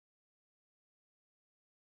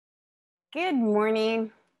Good morning,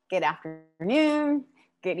 good afternoon,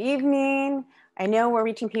 good evening. I know we're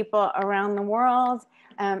reaching people around the world.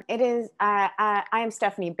 I am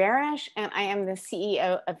Stephanie Barish, and I am the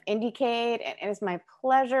CEO of IndieCade, and it is my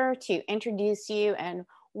pleasure to introduce you and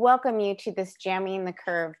welcome you to this Jamming the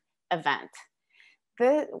Curve event.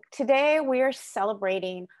 Today, we are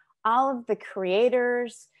celebrating all of the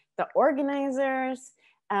creators, the organizers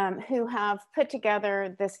who have put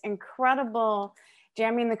together this incredible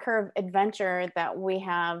Jamming the Curve adventure that we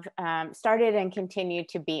have started and continue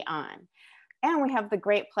to be on. And we have the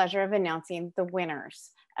great pleasure of announcing the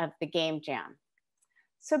winners of the Game Jam.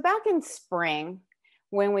 So back in spring,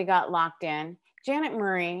 when we got locked in, Janet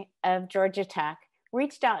Murray of Georgia Tech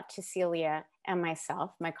reached out to Celia and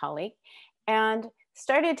myself, my colleague, and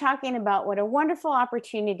started talking about what a wonderful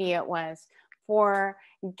opportunity it was for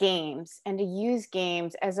games and to use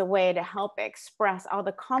games as a way to help express all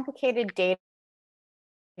the complicated data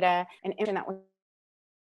and information that was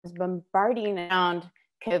bombarding around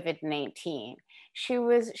COVID-19. She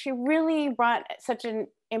really brought such an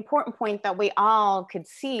important point that we all could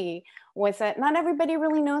see, was that not everybody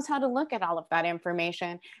really knows how to look at all of that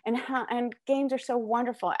information, and games are so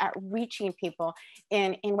wonderful at reaching people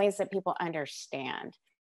in ways that people understand.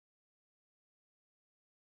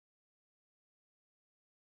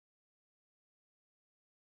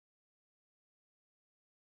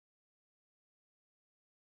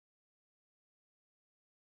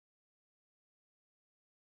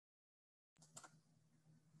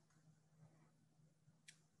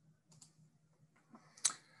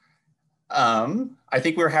 I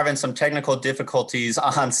think we were having some technical difficulties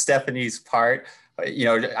on Stephanie's part.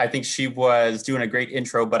 I think she was doing a great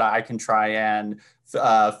intro, but I can try and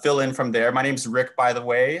fill in from there. My name's Rick, by the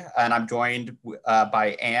way, and I'm joined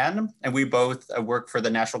by Anne, and we both work for the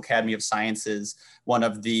National Academy of Sciences, one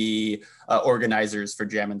of the organizers for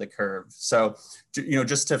Jamming the Curve. So,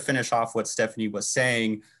 just to finish off what Stephanie was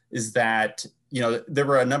saying is that, there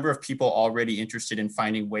were a number of people already interested in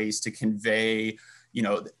finding ways to convey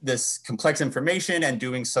this complex information and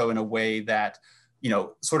doing so in a way that,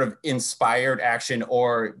 sort of inspired action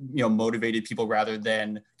or, motivated people rather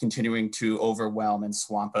than continuing to overwhelm and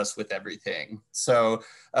swamp us with everything. So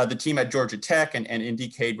the team at Georgia Tech and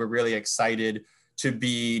IndieCade were really excited to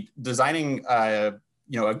be designing, a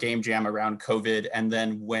game jam around COVID. And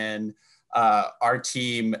then when our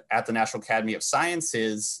team at the National Academy of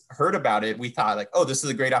Sciences heard about it, we thought like, oh, this is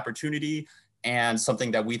a great opportunity and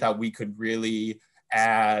something that we thought we could really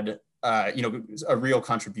add, a real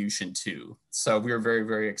contribution to. So we were very,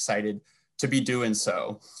 very excited to be doing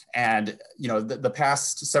so. And, the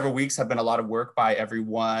past several weeks have been a lot of work by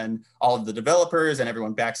everyone, all of the developers and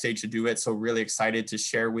everyone backstage to do it. So really excited to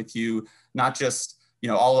share with you, not just,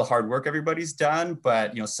 all the hard work everybody's done,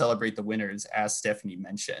 but, celebrate the winners, as Stephanie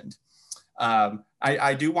mentioned.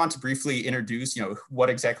 I do want to briefly introduce, what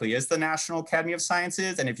exactly is the National Academy of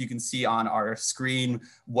Sciences, and if you can see on our screen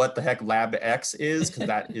what the heck LabX is, because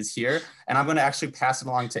that is here. And I'm going to actually pass it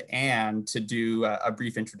along to Anne to do a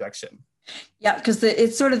brief introduction. Yeah, because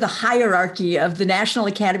it's sort of the hierarchy of the National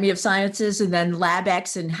Academy of Sciences and then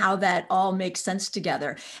LabX and how that all makes sense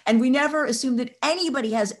together. And we never assume that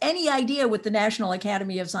anybody has any idea what the National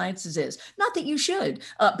Academy of Sciences is. Not that you should,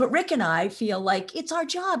 but Rick and I feel like it's our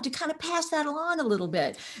job to kind of pass that along a little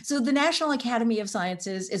bit. So the National Academy of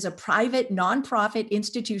Sciences is a private nonprofit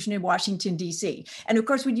institution in Washington, D.C. And of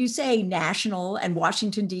course, when you say national and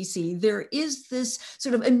Washington, D.C., there is this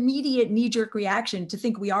sort of immediate knee-jerk reaction to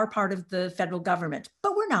think we are part of the federal government,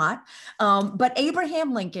 but we're not. But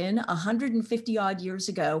Abraham Lincoln, 150 odd years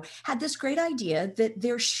ago, had this great idea that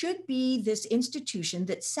there should be this institution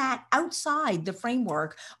that sat outside the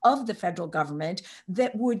framework of the federal government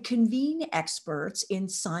that would convene experts in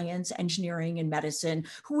science, engineering, and medicine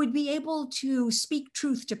who would be able to speak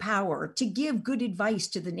truth to power, to give good advice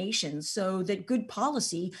to the nation so that good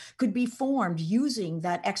policy could be formed using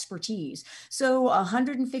that expertise. So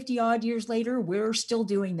 150 odd years later, we're still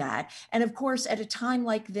doing that. And of course, at a time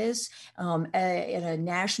like this, in a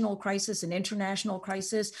national crisis, an international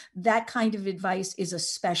crisis, that kind of advice is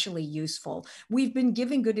especially useful. We've been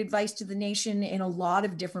giving good advice to the nation in a lot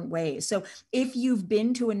of different ways. So if you've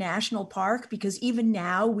been to a national park, because even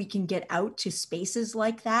now we can get out to spaces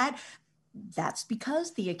like that, that's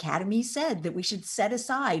because the Academy said that we should set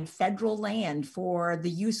aside federal land for the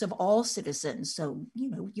use of all citizens. So,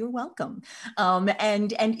 you're welcome.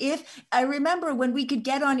 And if I remember when we could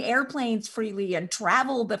get on airplanes freely and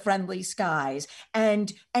travel the friendly skies,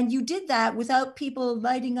 and you did that without people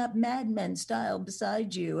lighting up Mad Men style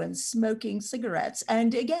beside you and smoking cigarettes.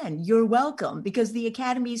 And again, you're welcome, because the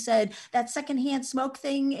Academy said that secondhand smoke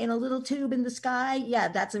thing in a little tube in the sky, yeah,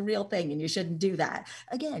 that's a real thing and you shouldn't do that.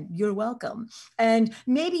 Again, you're welcome. And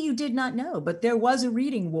maybe you did not know, but there was a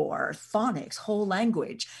reading war, phonics, whole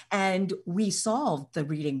language, and we solved the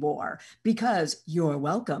reading war because you're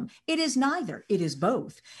welcome. It is neither, it is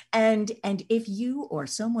both. And if you or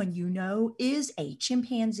someone you know is a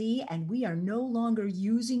chimpanzee and we are no longer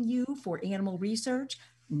using you for animal research,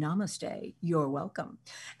 namaste, you're welcome.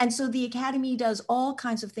 And so the Academy does all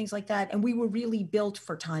kinds of things like that. And we were really built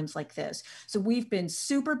for times like this. So we've been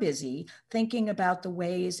super busy thinking about the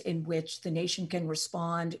ways in which the nation can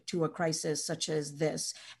respond to a crisis such as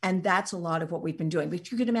this. And that's a lot of what we've been doing. But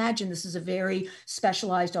you can imagine this is a very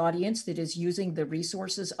specialized audience that is using the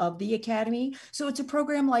resources of the Academy. So it's a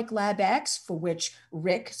program like LabX, for which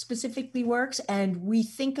Rick specifically works. And we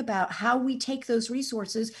think about how we take those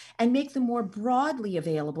resources and make them more broadly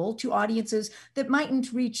available to audiences that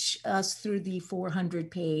mightn't reach us through the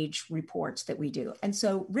 400-page reports that we do. And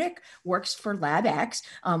so Rick works for LabX,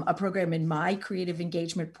 a program in my creative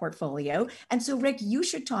engagement portfolio. And so Rick, you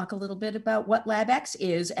should talk a little bit about what LabX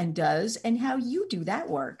is and does and how you do that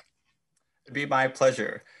work. It'd be my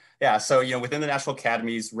pleasure. Yeah, so within the National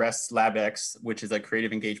Academies rests LabX, which is a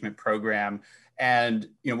creative engagement program. And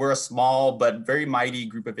we're a small but very mighty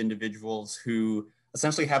group of individuals who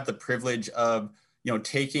essentially have the privilege of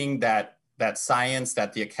taking that science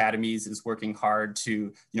that the Academies is working hard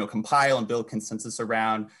to, compile and build consensus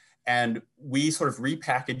around. And we sort of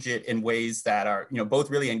repackage it in ways that are,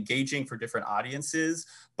 both really engaging for different audiences,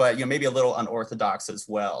 but, maybe a little unorthodox as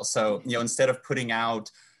well. So, instead of putting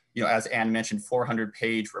out, as Anne mentioned,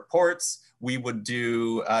 400-page reports, we would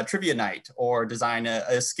do a trivia night or design an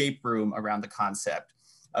escape room around the concept.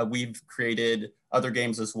 We've created other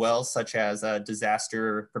games as well, such as a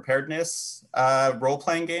disaster preparedness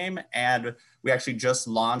role-playing game. And we actually just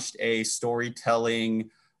launched a storytelling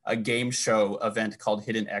game show event called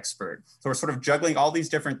Hidden Expert. So we're sort of juggling all these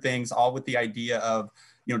different things, all with the idea of,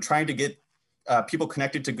 trying to get people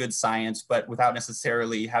connected to good science, but without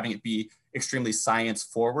necessarily having it be extremely science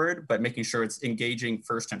forward, but making sure it's engaging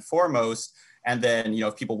first and foremost. And then,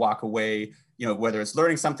 if people walk away, whether it's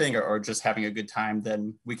learning something or just having a good time,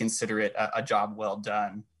 then we consider it a job well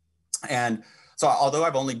done. And so although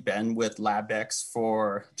I've only been with LabX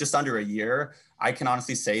for just under a year, I can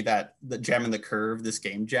honestly say that the Jam in the Curve, this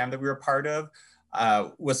game jam that we were a part of,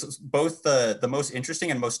 was both the most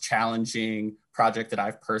interesting and most challenging project that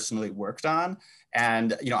I've personally worked on.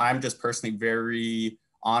 And, I'm just personally very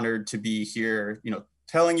honored to be here,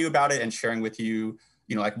 telling you about it and sharing with you,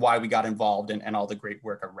 like why we got involved and all the great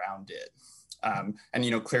work around it.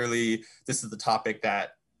 And, clearly this is the topic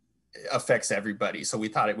that affects everybody. So we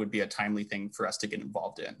thought it would be a timely thing for us to get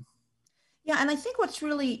involved in. Yeah, and I think what's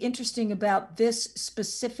really interesting about this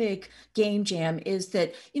specific game jam is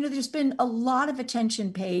that, there's been a lot of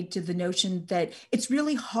attention paid to the notion that it's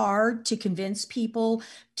really hard to convince people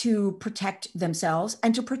to protect themselves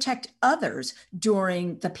and to protect others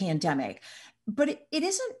during the pandemic. But it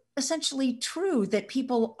isn't essentially true that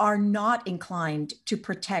people are not inclined to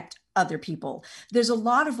protect other people. There's a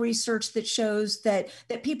lot of research that shows that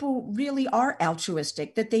people really are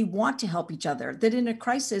altruistic, that they want to help each other, that in a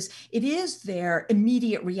crisis, it is their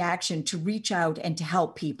immediate reaction to reach out and to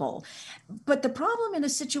help people. But the problem in a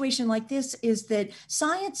situation like this is that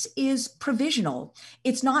science is provisional.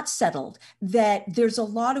 It's not settled, that there's a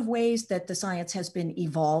lot of ways that the science has been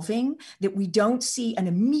evolving, that we don't see an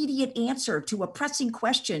immediate answer to a pressing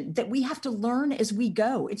question, that we have to learn as we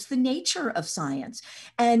go. It's the nature of science.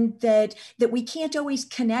 And that we can't always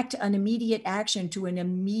connect an immediate action to an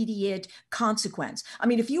immediate consequence. I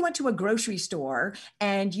mean, if you went to a grocery store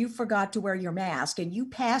and you forgot to wear your mask and you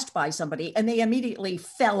passed by somebody and they immediately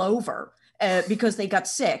fell over because they got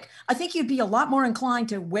sick, I think you'd be a lot more inclined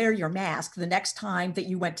to wear your mask the next time that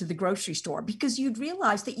you went to the grocery store, because you'd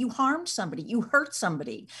realize that you harmed somebody, you hurt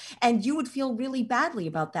somebody, and you would feel really badly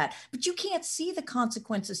about that. But you can't see the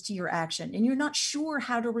consequences to your action and you're not sure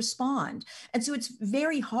how to respond. And so it's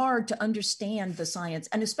very hard to understand the science.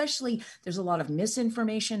 And especially there's a lot of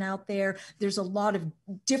misinformation out there. There's a lot of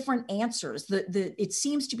different answers. It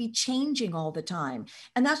seems to be changing all the time.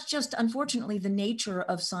 And that's just, unfortunately, the nature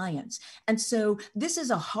of science. And so this is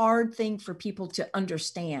a hard thing for people to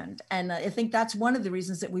understand. And I think that's one of the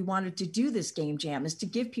reasons that we wanted to do this game jam, is to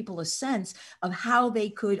give people a sense of how they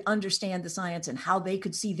could understand the science and how they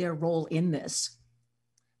could see their role in this.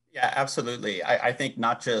 Yeah, absolutely. I think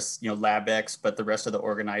not just, LabX, but the rest of the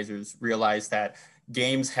organizers realize that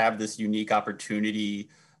games have this unique opportunity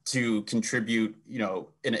to contribute,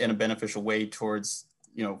 in a beneficial way towards,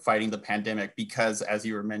 fighting the pandemic, because as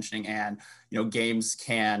you were mentioning, Anne, games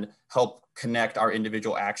can help connect our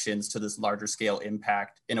individual actions to this larger scale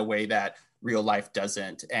impact in a way that real life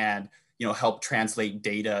doesn't, and, help translate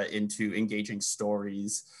data into engaging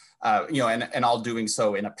stories, and all doing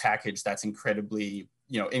so in a package that's incredibly,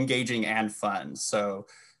 engaging and fun. So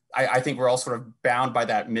I think we're all sort of bound by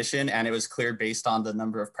that mission. And it was clear based on the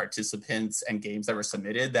number of participants and games that were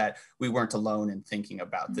submitted that we weren't alone in thinking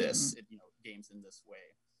about this, games in this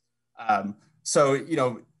way. So,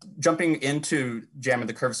 jumping into Jam of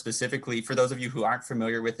the Curve specifically, for those of you who aren't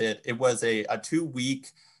familiar with it, it was a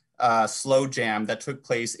 2-week slow jam that took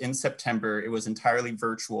place in September. It was entirely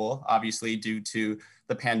virtual, obviously due to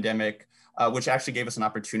the pandemic, which actually gave us an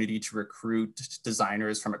opportunity to recruit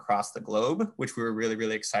designers from across the globe, which we were really,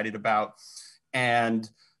 really excited about. And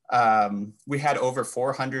we had over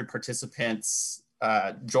 400 participants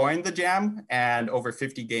join the jam and over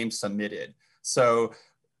 50 games submitted. So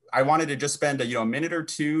I wanted to just spend a minute or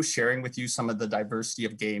two sharing with you some of the diversity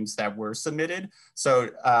of games that were submitted. So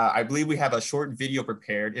I believe we have a short video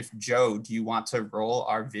prepared. If Joe, do you want to roll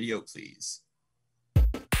our video, please?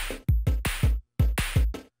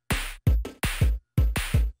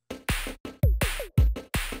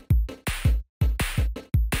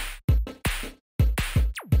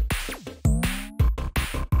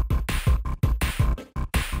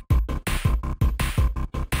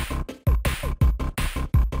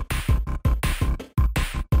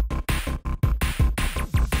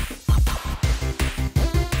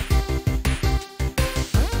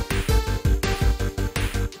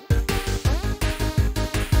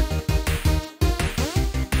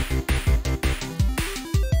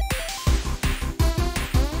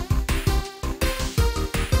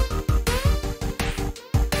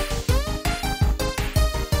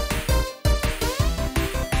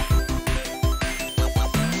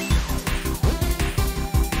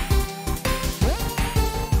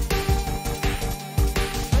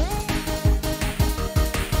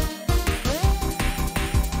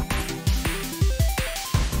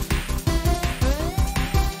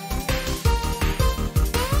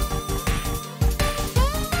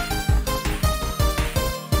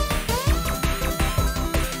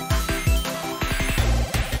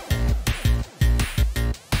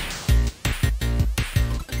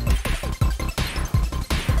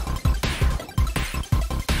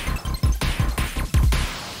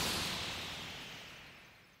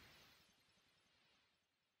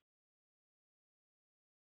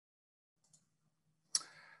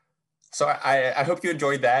 So I hope you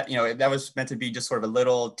enjoyed that. That was meant to be just sort of a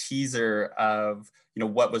little teaser of,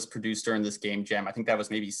 what was produced during this game jam. I think that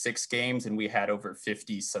was maybe 6 games and we had over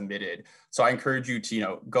 50 submitted. So I encourage you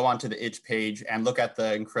to, go onto the itch page and look at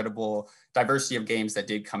the incredible diversity of games that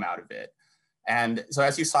did come out of it. And so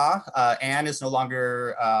as you saw, Anne is no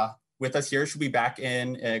longer with us here. She'll be back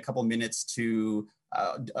in a couple minutes to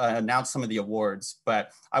announce some of the awards.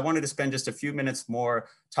 But I wanted to spend just a few minutes more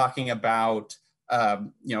talking about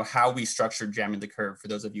how we structured Jamming the Curve for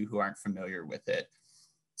those of you who aren't familiar with it.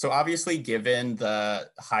 So obviously, given the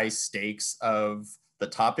high stakes of the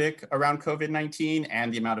topic around COVID-19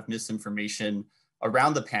 and the amount of misinformation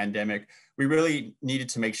around the pandemic, we really needed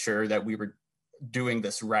to make sure that we were doing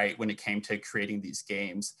this right when it came to creating these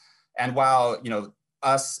games. And while,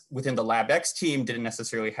 us within the LabX team didn't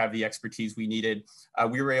necessarily have the expertise we needed,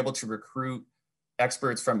 we were able to recruit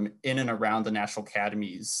experts from in and around the national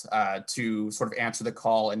academies to sort of answer the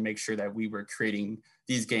call and make sure that we were creating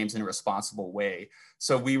these games in a responsible way.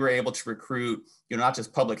 So we were able to recruit, not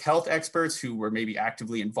just public health experts who were maybe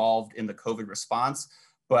actively involved in the COVID response,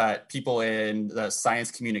 but people in the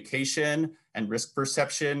science communication and risk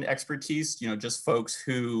perception expertise, just folks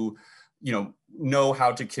who, know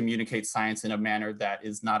how to communicate science in a manner that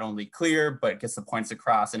is not only clear, but gets the points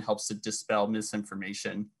across and helps to dispel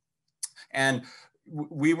misinformation. And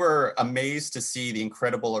we were amazed to see the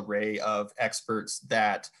incredible array of experts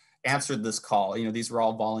that answered this call. These were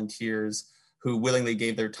all volunteers who willingly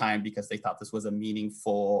gave their time because they thought this was a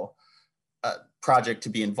meaningful project to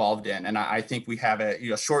be involved in. And I think we have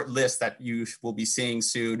a short list that you will be seeing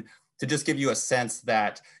soon to just give you a sense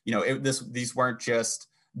that, these weren't just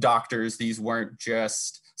doctors, these weren't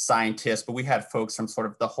just scientists, but we had folks from sort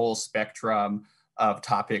of the whole spectrum of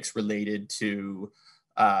topics related to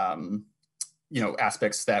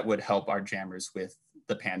aspects that would help our jammers with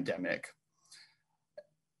the pandemic.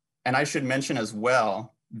 And I should mention as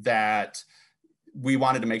well that we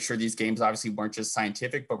wanted to make sure these games obviously weren't just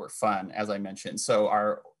scientific, but were fun, as I mentioned. So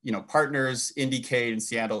our partners, IndieCade and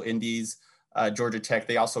Seattle Indies, Georgia Tech,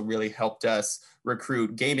 they also really helped us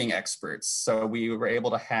recruit gaming experts. So we were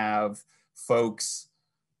able to have folks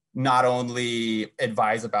not only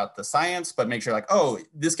advise about the science, but make sure like, oh,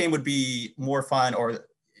 this game would be more fun or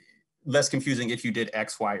less confusing if you did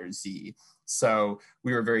X, Y, or Z. So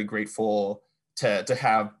we were very grateful to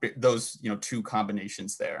have those two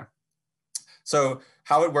combinations there. So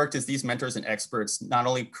how it worked is these mentors and experts not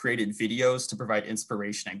only created videos to provide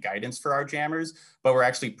inspiration and guidance for our jammers, but were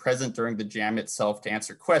actually present during the jam itself to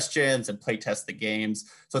answer questions and play test the games.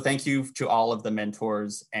 So thank you to all of the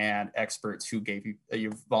mentors and experts who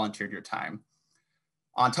you volunteered your time.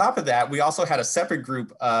 On top of that, we also had a separate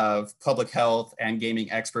group of public health and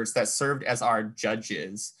gaming experts that served as our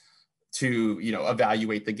judges to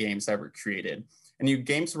evaluate the games that were created. And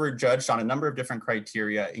games were judged on a number of different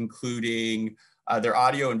criteria, including their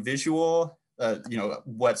audio and visual,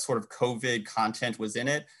 what sort of COVID content was in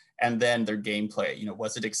it, and then their gameplay.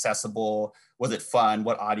 Was it accessible? Was it fun?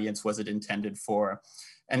 What audience was it intended for?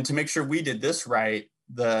 And to make sure we did this right,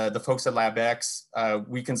 the folks at LabX,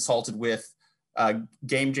 we consulted with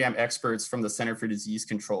game jam experts from the Center for Disease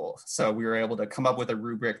Control. So we were able to come up with a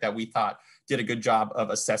rubric that we thought did a good job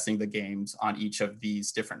of assessing the games on each of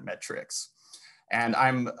these different metrics. And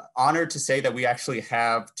I'm honored to say that we actually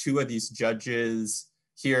have two of these judges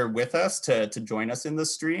here with us to join us in the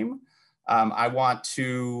stream. I want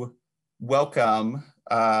to welcome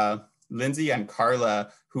Lindsay and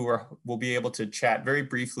Carla, who will be able to chat very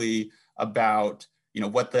briefly about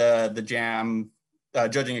what the jam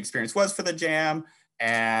judging experience was for the jam,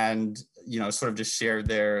 and sort of just share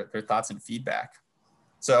their thoughts and feedback.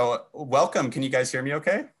 So welcome. Can you guys hear me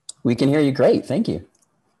okay? We can hear you great. Thank you.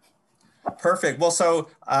 Perfect. Well, so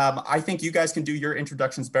I think you guys can do your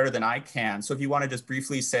introductions better than I can. So if you want to just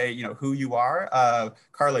briefly say, who you are.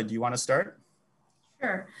 Carla, do you want to start?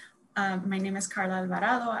 Sure. My name is Carla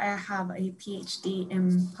Alvarado. I have a PhD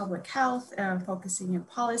in public health, focusing in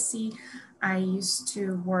policy. I used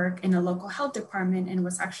to work in a local health department and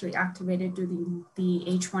was actually activated during the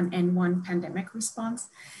H1N1 pandemic response.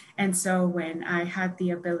 And so when I had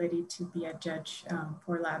the ability to be a judge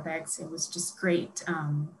for LabX, it was just great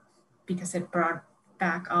because it brought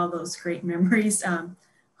back all those great memories,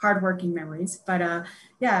 hardworking memories. But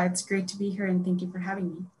yeah, it's great to be here and thank you for having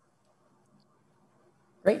me.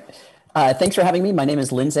 Great. Thanks for having me. My name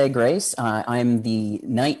is Lindsay Grace. I'm the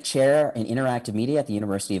Knight Chair in Interactive Media at the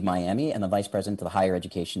University of Miami and the Vice President of the Higher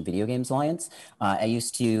Education Video Games Alliance. I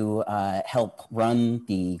used to help run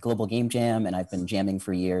the Global Game Jam, and I've been jamming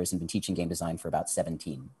for years and been teaching game design for about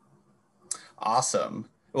 17. Awesome.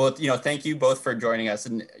 Well, thank you both for joining us.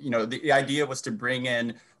 And, the idea was to bring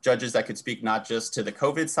in judges that could speak not just to the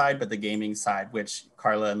COVID side, but the gaming side, which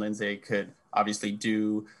Carla and Lindsay could obviously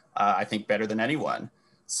do, I think, better than anyone.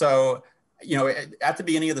 So, at the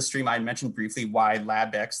beginning of the stream, I mentioned briefly why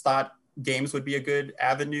LabX thought games would be a good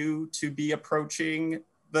avenue to be approaching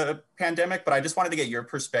the pandemic, but I just wanted to get your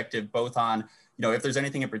perspective both on, if there's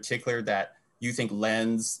anything in particular that you think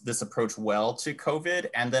lends this approach well to COVID,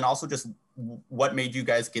 and then also just what made you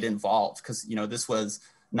guys get involved? Because, this was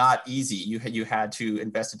not easy. You had to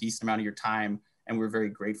invest a decent amount of your time, and we're very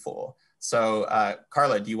grateful. So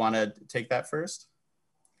Carla, do you want to take that first?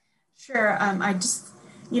 Sure.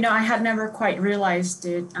 I had never quite realized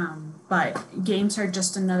it, but games are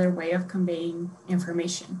just another way of conveying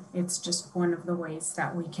information. It's just one of the ways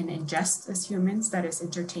that we can ingest as humans, that is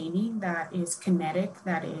entertaining, that is kinetic,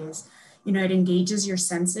 that is, it engages your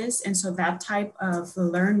senses. And so that type of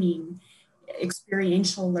learning,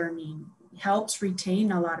 experiential learning, helps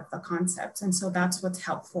retain a lot of the concepts. And so that's what's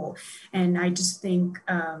helpful. And I just think,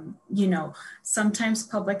 sometimes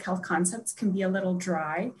public health concepts can be a little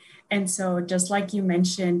dry. And so just like you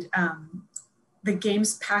mentioned, the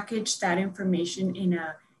games package that information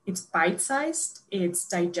it's bite-sized, it's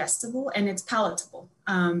digestible, and it's palatable.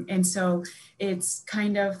 And so it's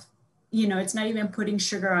kind of, it's not even putting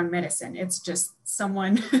sugar on medicine. It's just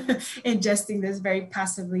someone ingesting this very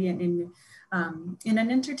passively and in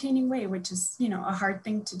an entertaining way, which is, a hard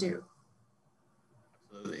thing to do.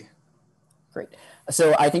 Absolutely. Great.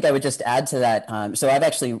 So I think I would just add to that. So I've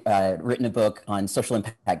actually written a book on social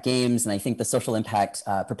impact games, and I think the social impact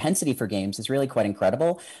propensity for games is really quite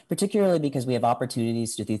incredible, particularly because we have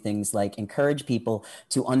opportunities to do things like encourage people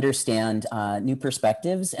to understand new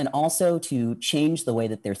perspectives and also to change the way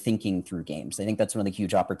that they're thinking through games. I think that's one of the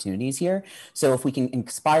huge opportunities here. So if we can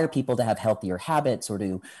inspire people to have healthier habits or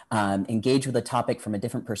to engage with a topic from a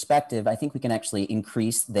different perspective, I think we can actually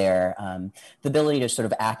increase their the ability to sort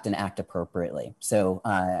of act appropriately. So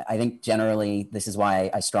I think generally this is why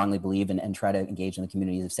I strongly believe and try to engage in the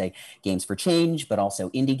communities of, say, Games for Change, but also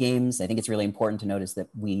indie games. I think it's really important to notice that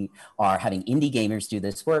we are having indie gamers do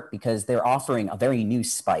this work because they're offering a very new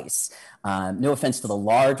spice. No offense to the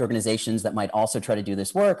large organizations that might also try to do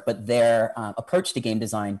this work, but their approach to game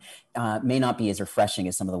design may not be as refreshing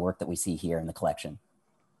as some of the work that we see here in the collection.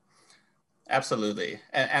 Absolutely.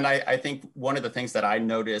 And I think one of the things that I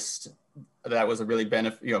noticed that was a really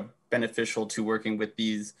beneficial to working with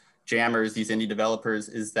these jammers, these indie developers,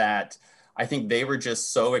 is that I think they were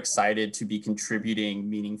just so excited to be contributing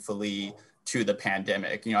meaningfully to the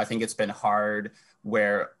pandemic. I think it's been hard,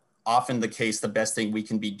 where often the case, the best thing we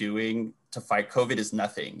can be doing to fight COVID is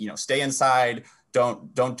nothing. Stay inside,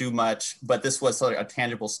 don't do much. But this was sort of a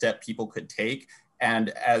tangible step people could take. And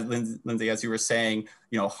as Lindsay, as you were saying,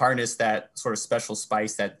 harness that sort of special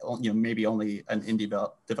spice that maybe only an indie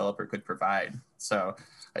developer could provide. So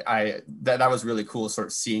that was really cool, sort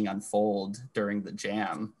of seeing unfold during the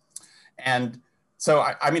jam. And so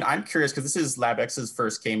I'm curious, because this is LabX's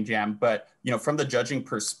first game jam, but from the judging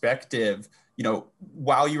perspective,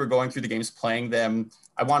 while you were going through the games, playing them,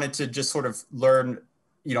 I wanted to just sort of learn,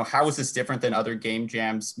 how is this different than other game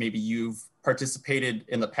jams maybe you've participated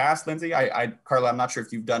in the past, Lindsay? Carla, I'm not sure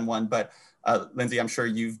if you've done one, but Lindsay, I'm sure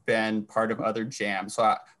you've been part of other jams.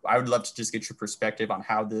 So I would love to just get your perspective on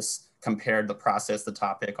how this compared, the process, the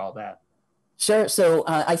topic, all that. Sure. So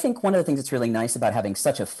I think one of the things that's really nice about having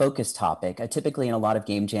such a focused topic, typically in a lot of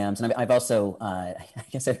game jams, and I've also, I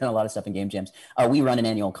guess I've done a lot of stuff in game jams. We run an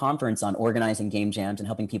annual conference on organizing game jams and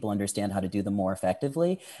helping people understand how to do them more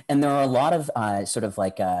effectively. And there are a lot of sort of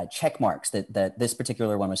like check marks that this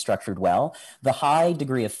particular one was structured well. The high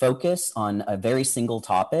degree of focus on a very single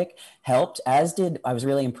topic helped, as did, I was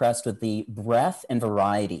really impressed with the breadth and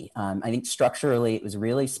variety. I think structurally it was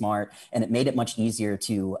really smart, and it made it much easier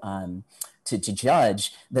to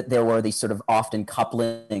judge that there were these sort of often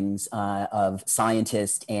couplings of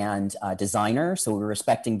scientist and designer. So we were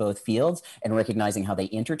respecting both fields and recognizing how they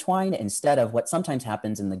intertwine, instead of what sometimes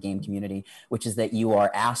happens in the game community, which is that you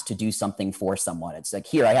are asked to do something for someone. It's like,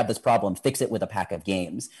 here, I have this problem, fix it with a pack of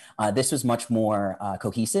games. This was much more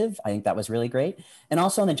cohesive. I think that was really great. And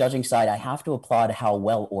also on the judging side, I have to applaud how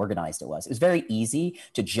well organized it was. It was very easy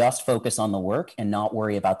to just focus on the work and not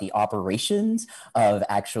worry about the operations of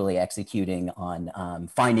actually executing on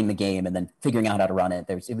finding the game and then figuring out how to run it.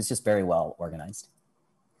 It was just very well organized.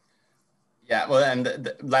 Yeah, well, and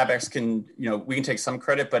the LabX can, we can take some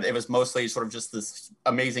credit, but it was mostly sort of just this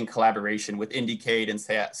amazing collaboration with IndieCade and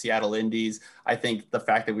Seattle Indies. I think the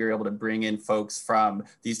fact that we were able to bring in folks from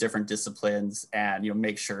these different disciplines and,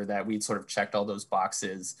 make sure that we sort of checked all those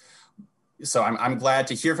boxes. So I'm glad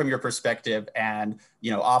to hear from your perspective, and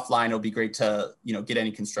offline it'll be great to get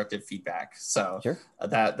any constructive feedback. So sure.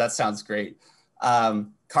 That sounds great.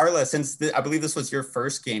 Carla, since I believe this was your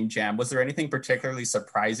first game jam, was there anything particularly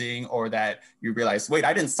surprising, or that you realized, wait,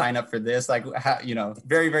 I didn't sign up for this? Like,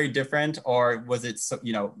 very, very different, or was it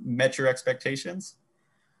met your expectations?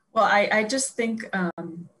 Well, I just think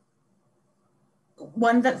thing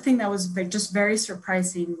that was just very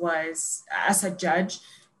surprising was, as a judge,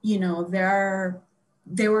 there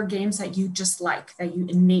were games that you just like, that you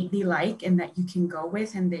innately like, and that you can go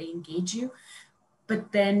with, and they engage you.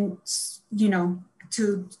 But then,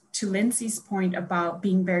 to Lindsay's point about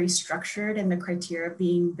being very structured and the criteria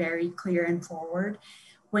being very clear and forward,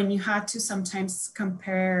 when you had to sometimes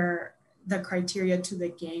compare the criteria to the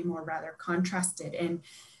game, or rather contrast it, and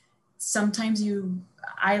sometimes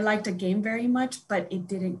I liked a game very much, but it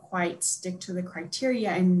didn't quite stick to the criteria,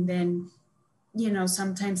 and then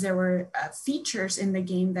sometimes there were features in the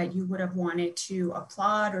game that you would have wanted to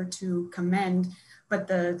applaud or to commend, but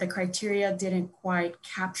the criteria didn't quite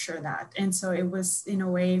capture that. And so it was, in a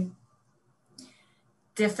way,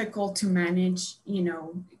 difficult to manage,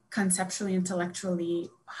 conceptually, intellectually,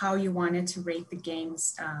 how you wanted to rate the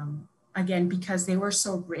games, again, because they were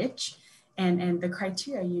so rich, and the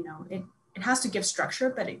criteria, it has to give structure,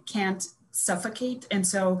 but it can't suffocate. And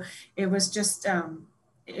so it was just,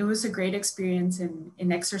 it was a great experience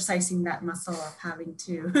in exercising that muscle of having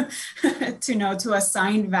to to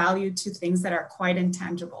assign value to things that are quite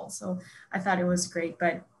intangible. So I thought it was great,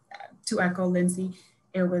 but to echo Lindsay,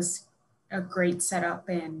 it was a great setup.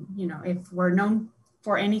 And, you know, if we're known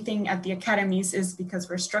for anything at the academies is because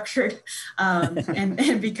we're structured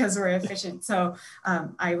and because we're efficient. So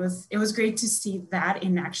it was great to see that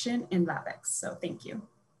in action in LabX. So thank you.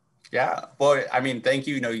 Yeah, well, I mean, thank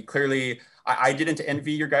you. You know, clearly I didn't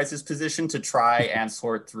envy your guys' position to try and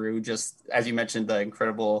sort through, just as you mentioned, the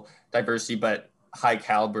incredible diversity, but high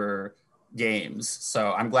caliber games.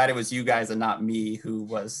 So I'm glad it was you guys and not me who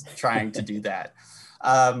was trying to do that.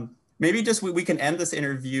 Maybe just we can end this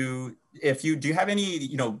interview. If do you have any,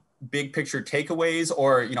 you know, big picture takeaways,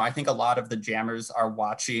 or, you know, I think a lot of the jammers are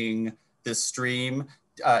watching this stream.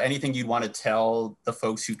 Anything you'd want to tell the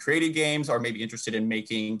folks who created games or maybe interested in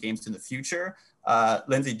making games in the future?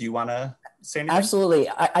 Lindsay, do you want to say anything? Absolutely.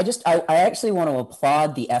 I actually want to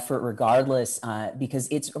applaud the effort regardless, because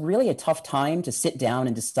it's really a tough time to sit down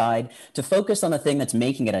and decide to focus on the thing that's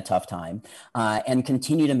making it a tough time and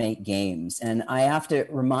continue to make games. And I have to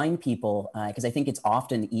remind people, because I think it's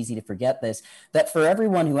often easy to forget this, that for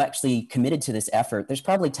everyone who actually committed to this effort, there's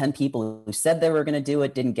probably 10 people who said they were going to do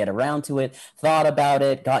it, didn't get around to it, thought about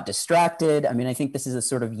it, got distracted. I mean, I think this is a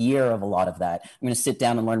sort of year of a lot of that. I'm going to sit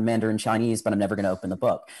down and learn Mandarin Chinese, but I'm never going to open the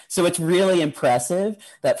book. So it's really impressive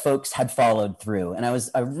that folks had followed through. And I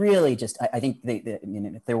think I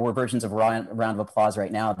mean, if there were versions of round of applause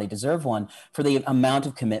right now, they deserve one for the amount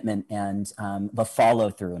of commitment and the follow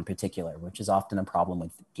through in particular, which is often a problem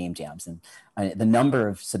with game jams. And the number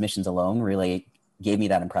of submissions alone really gave me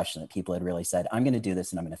that impression that people had really said, I'm going to do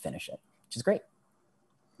this and I'm going to finish it, which is great.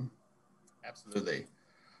 Absolutely.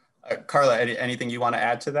 Carla, anything you want to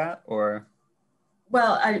add to that, or?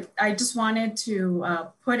 Well, I just wanted to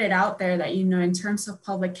put it out there that, you know, in terms of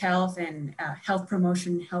public health and health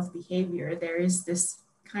promotion, health behavior, there is this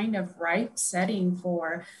kind of ripe setting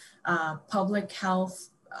for public health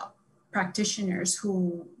practitioners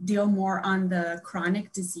who deal more on the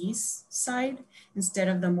chronic disease side instead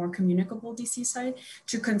of the more communicable disease side,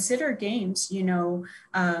 to consider games, you know,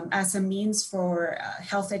 as a means for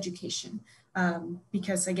health education.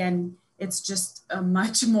 Because again, it's just a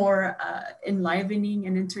much more enlivening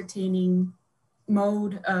and entertaining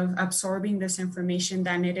mode of absorbing this information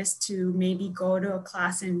than it is to maybe go to a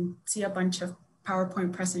class and see a bunch of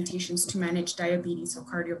PowerPoint presentations to manage diabetes or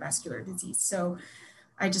cardiovascular disease. So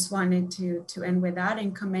I just wanted to end with that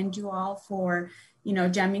and commend you all for, you know,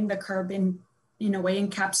 jamming the curb in a way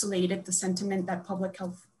encapsulated the sentiment that public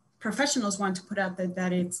health professionals want to put out,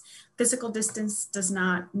 that it's physical distance does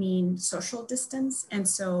not mean social distance. And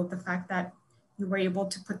so the fact that you were able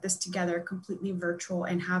to put this together completely virtual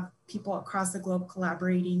and have people across the globe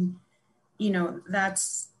collaborating, you know,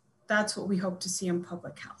 that's what we hope to see in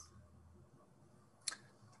public health.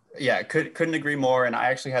 Yeah, couldn't agree more. And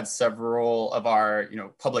I actually had several of our, you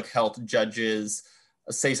know, public health judges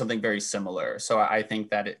say something very similar. So I think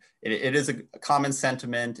that it is a common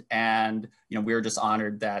sentiment, and, you know, we were just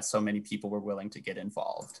honored that so many people were willing to get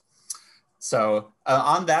involved. So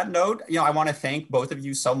on that note, you know, I want to thank both of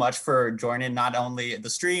you so much for joining not only the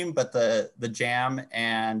stream, but the jam.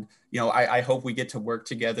 And, you know, I hope we get to work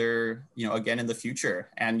together, you know, again in the future.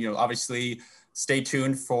 And, you know, obviously stay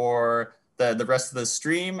tuned for the rest of the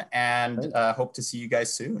stream, and hope to see you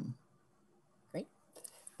guys soon. Great.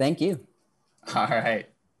 Thank you. All right.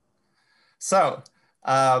 So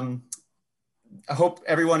I hope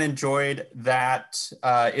everyone enjoyed that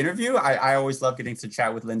interview. I always love getting to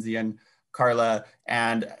chat with Lindsay and Carla.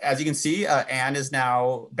 And as you can see, Anne is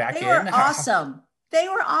now back in. They were awesome. They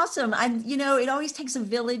were awesome. And, you know, it always takes a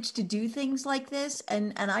village to do things like this.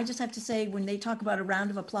 And I just have to say, when they talk about a round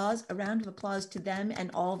of applause to them and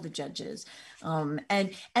all the judges. And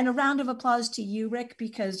a round of applause to you, Rick,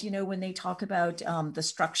 because, you know, when they talk about the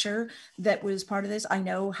structure that was part of this, I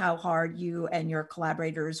know how hard you and your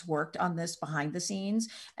collaborators worked on this behind the scenes.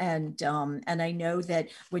 And I know that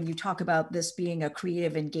when you talk about this being a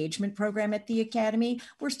creative engagement program at the Academy,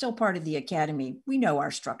 we're still part of the Academy. We know our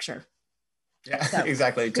structure. Yeah, so,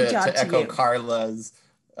 exactly. To echo Carla's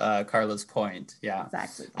point. Yeah,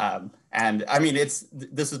 exactly. And I mean, this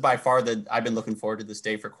is by far I've been looking forward to this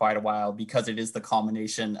day for quite a while, because it is the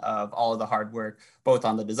culmination of all of the hard work, both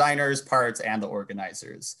on the designers' parts and the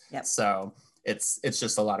organizers. Yep. So it's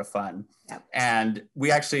just a lot of fun. Yep. And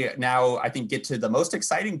we actually now, I think, get to the most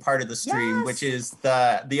exciting part of the stream, yes. which is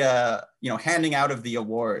the you know, handing out of the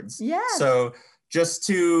awards. Yes. So just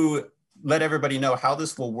to let everybody know how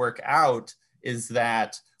this will work out is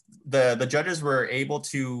that the judges were able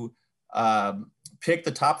to pick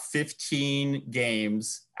the top 15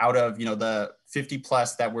 games out of, you know, the 50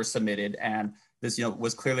 plus that were submitted. And this, you know,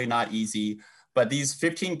 was clearly not easy, But these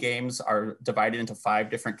 15 games are divided into 5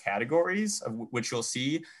 different categories, of which you'll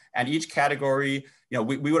see. And each category,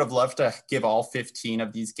 we would have loved to give all 15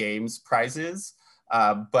 of these games prizes,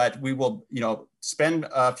 but we will, spend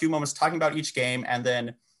a few moments talking about each game, and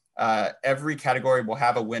then every category will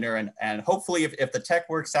have a winner. And hopefully, if the tech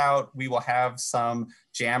works out, we will have some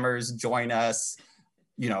jammers join us,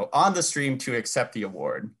 on the stream to accept the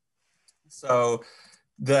award. So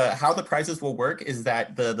how the prizes will work is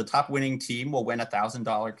that the top winning team will win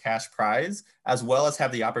 $1,000 cash prize, as well as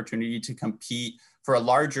have the opportunity to compete for a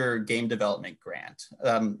larger game development grant.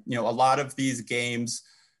 A lot of these games,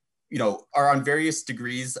 are on various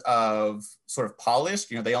degrees of sort of polished.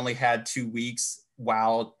 They only had 2 weeks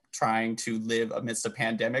while trying to live amidst a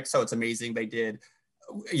pandemic. So it's amazing they did,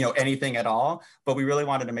 anything at all. But we really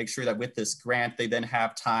wanted to make sure that with this grant, they then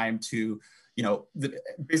have time to,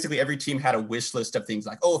 basically every team had a wish list of things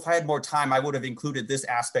like, oh, if I had more time, I would have included this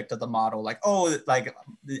aspect of the model. Like, oh, like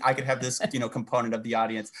I could have this, component of the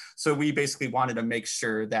audience. So we basically wanted to make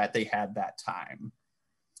sure that they had that time.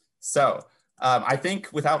 So I think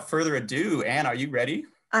without further ado, Anne, are you ready?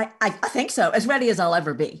 I think so, as ready as I'll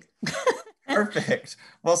ever be. Perfect.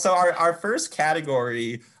 Well, so our first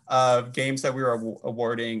category of games that we were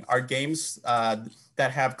awarding are games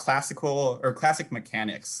that have classic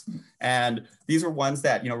mechanics. And these were ones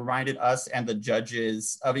that, reminded us and the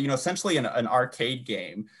judges of, essentially an arcade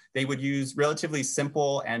game. They would use relatively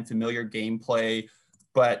simple and familiar gameplay,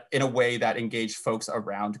 but in a way that engaged folks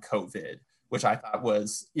around COVID, which I thought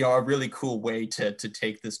was, a really cool way to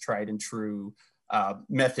take this tried and true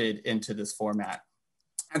method into this format.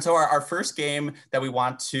 And so our first game that we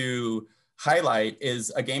want to highlight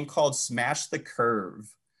is a game called Smash the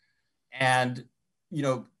Curve. And,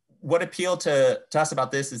 what appealed to us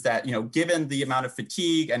about this is that, given the amount of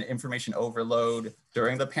fatigue and information overload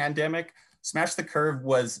during the pandemic, Smash the Curve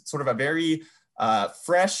was sort of a very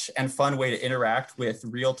fresh and fun way to interact with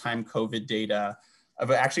real-time COVID data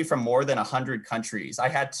actually from more than 100 countries. I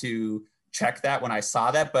had to check that when I saw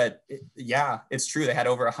that, but yeah, it's true. They had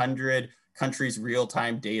over 100 countries'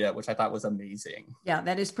 real-time data, which I thought was amazing. Yeah,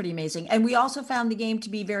 that is pretty amazing. And we also found the game to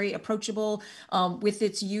be very approachable with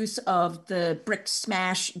its use of the brick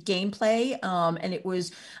smash gameplay. And it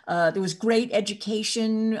was there was great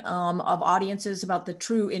education of audiences about the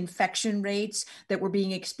true infection rates that were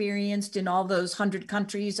being experienced in all those 100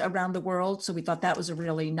 countries around the world. So we thought that was a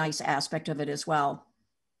really nice aspect of it as well.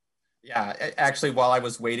 Yeah, actually, while I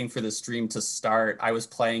was waiting for the stream to start, I was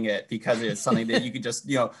playing it because it's something that you could just,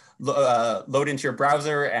 load into your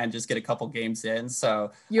browser and just get a couple games in.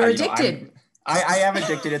 So you're addicted. I am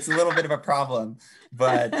addicted. It's a little bit of a problem,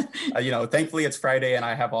 but thankfully it's Friday and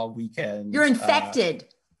I have all weekend. You're infected.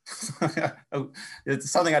 It's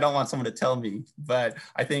something I don't want someone to tell me, but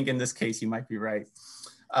I think in this case you might be right.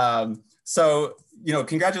 So,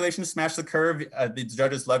 congratulations, Smash the Curve. The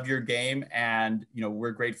judges loved your game, and,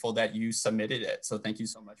 we're grateful that you submitted it. So thank you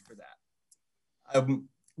so much for that.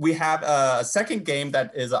 We have a second game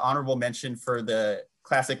that is an honorable mention for the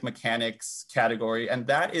classic mechanics category, and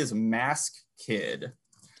that is Mask Kid.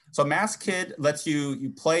 So Mask Kid lets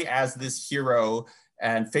you play as this hero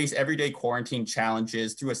and face everyday quarantine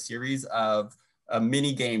challenges through a series of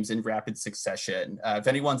mini games in rapid succession. If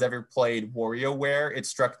anyone's ever played WarioWare, it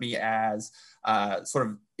struck me as sort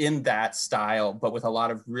of in that style, but with a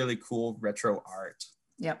lot of really cool retro art.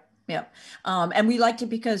 Yep. And we liked it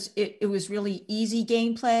because it was really easy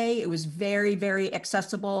gameplay. It was very, very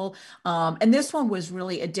accessible. And this one was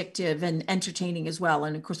really addictive and entertaining as well.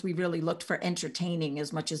 And of course, we really looked for entertaining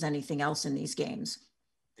as much as anything else in these games.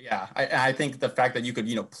 Yeah, I think the fact that you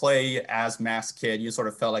could, play as Mask Kid, you sort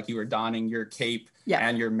of felt like you were donning your cape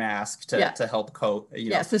and your mask to help cope.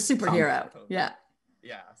 Yes, the superhero. Yeah.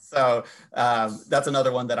 So that's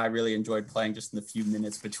another one that I really enjoyed playing just in the few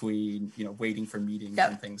minutes between, waiting for meetings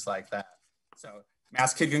and things like that. So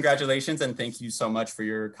Mask Kid, congratulations, and thank you so much for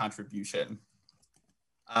your contribution.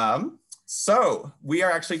 So we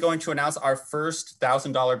are actually going to announce our first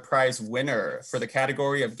 $1,000 prize winner for the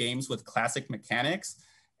category of games with classic mechanics.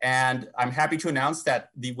 And I'm happy to announce that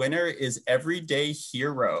the winner is Everyday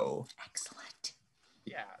Hero. Excellent.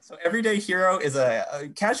 Yeah, so Everyday Hero is a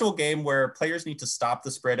casual game where players need to stop the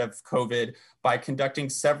spread of COVID by conducting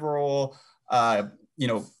several,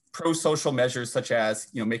 pro-social measures, such as,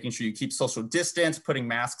 making sure you keep social distance, putting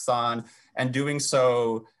masks on, and doing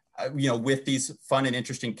so, with these fun and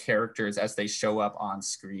interesting characters as they show up on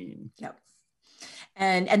screen. Yep.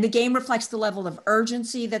 And the game reflects the level of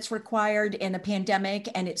urgency that's required in a pandemic.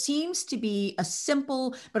 And it seems to be a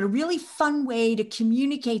simple, but a really fun way to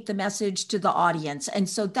communicate the message to the audience. And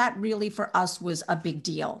so that really for us was a big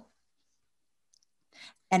deal.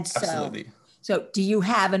 And so, absolutely. So do you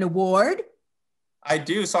have an award? I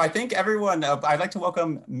do. So I think everyone, I'd like to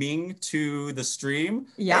welcome Ming to the stream.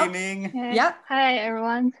 Yep. Hey, Ming. Yep. Hi,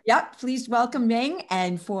 everyone. Yep. Please welcome Ming.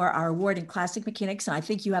 And for our award in classic mechanics, and I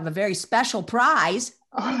think you have a very special prize.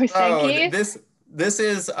 Oh, thank you. This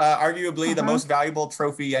is arguably the most valuable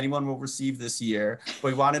trophy anyone will receive this year.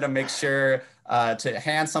 We wanted to make sure to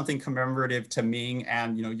hand something commemorative to Ming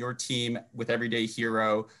and your team with Everyday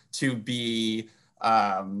Hero to be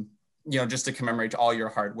just to commemorate all your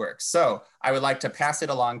hard work. So I would like to pass it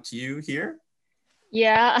along to you here.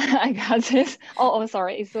 Yeah, I got this. Oh,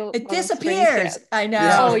 sorry. It disappears. I know.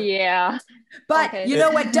 Yeah. Oh, yeah. But Okay. you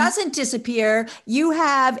know what doesn't disappear? You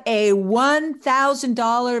have a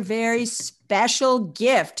 $1,000 very special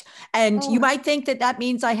gift. And you might think that that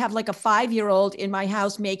means I have like a 5-year-old in my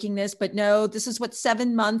house making this, but no, this is what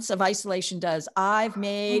 7 months of isolation does. I've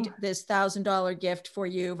made this $1,000 gift for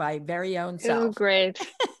you, my very own self. Oh, great.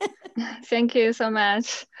 Thank you so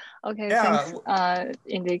much. Okay, thanks,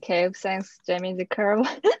 IndieCade. Thanks, Jamie the Curve.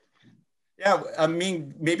 Yeah, I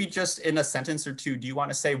mean, maybe just in a sentence or two, do you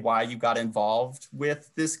want to say why you got involved with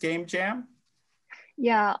this game jam?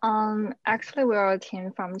 Yeah, actually we're a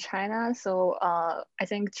team from China. So I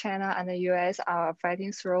think China and the US are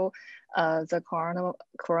fighting through the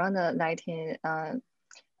Corona-19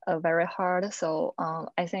 very hard. So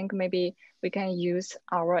I think maybe we can use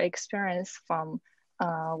our experience from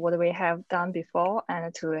what we have done before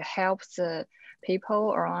and to help the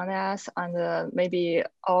people around us and maybe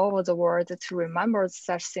all over the world to remember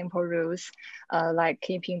such simple rules like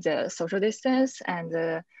keeping the social distance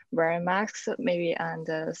and wearing masks maybe and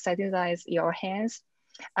sanitize your hands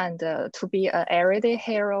and to be an everyday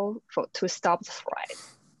hero to stop the spread.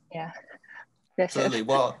 Yeah. Absolutely.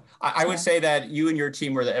 Well, I would say that you and your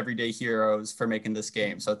team were the everyday heroes for making this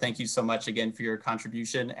game. So thank you so much again for your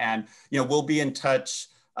contribution. And we'll be in touch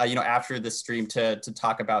after this stream to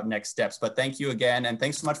talk about next steps. But thank you again. And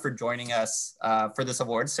thanks so much for joining us for this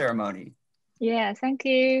award ceremony. Yeah, thank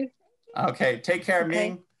you. Okay, take care,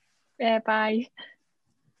 Ming. Yeah, bye.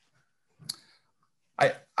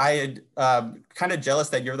 I kind of jealous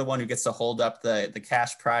that you're the one who gets to hold up the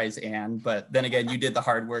cash prize, Anne. But then again, you did the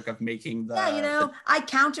hard work of making the. Yeah, I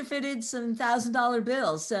counterfeited some $1,000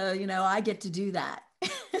 bills, so I get to do that.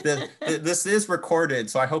 This is recorded,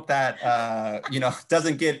 so I hope that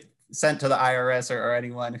doesn't get sent to the IRS or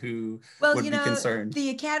anyone who would be concerned.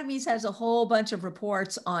 The Academies has a whole bunch of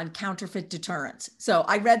reports on counterfeit deterrence. So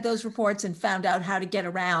I read those reports and found out how to get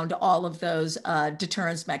around all of those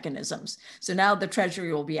deterrence mechanisms. So now the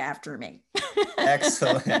Treasury will be after me.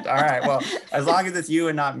 Excellent. All right. Well, as long as it's you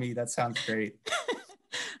and not me, that sounds great.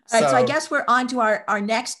 All right, so I guess we're on to our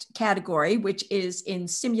next category, which is in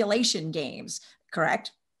simulation games,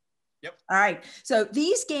 correct? Yep. All right. So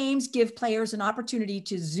these games give players an opportunity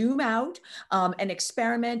to zoom out and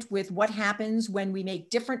experiment with what happens when we make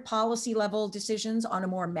different policy level decisions on a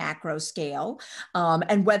more macro scale.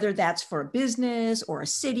 And whether that's for a business or a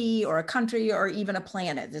city or a country or even a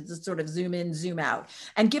planet, it's a sort of zoom in, zoom out.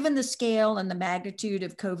 And given the scale and the magnitude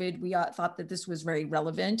of COVID, we thought that this was very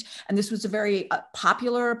relevant. And this was a very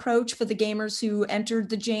popular approach for the gamers who entered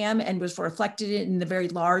the jam and was reflected in the very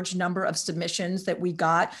large number of submissions that we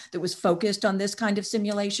got that was focused on this kind of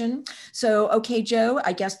simulation. So, okay, Joe,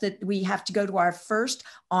 I guess that we have to go to our first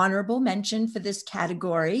honorable mention for this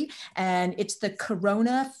category, and it's the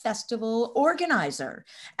Corona Festival organizer.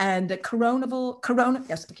 And the Corona,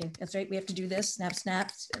 yes, okay, that's right, we have to do this, snap,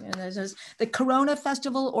 snap. The Corona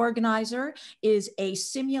Festival organizer is a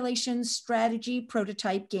simulation strategy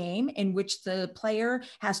prototype game in which the player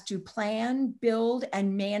has to plan, build,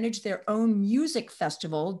 and manage their own music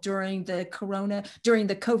festival during the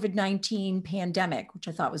COVID-19 pandemic, which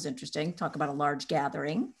I thought was interesting. Talk about a large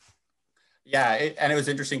gathering. Yeah, and it was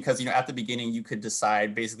interesting because, at the beginning, you could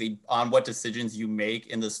decide basically on what decisions you make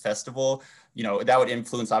in this festival. That would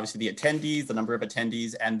influence, obviously, the attendees, the number of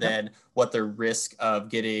attendees, and then what the risk of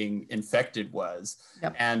getting infected was.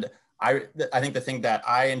 Yep. And I think the thing that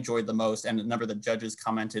I enjoyed the most, and a number of the judges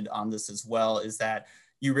commented on this as well, is that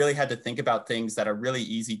you really had to think about things that are really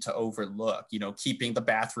easy to overlook, keeping the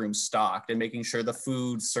bathroom stocked and making sure the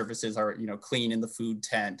food surfaces are, clean in the food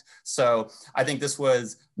tent. So I think this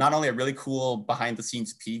was not only a really cool behind the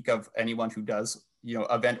scenes peek of anyone who does,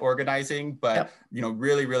 event organizing, but,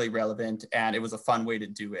 really, really relevant. And it was a fun way to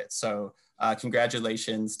do it. So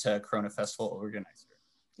congratulations to Corona Festival organizer.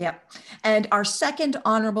 Yep. And our second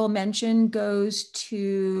honorable mention goes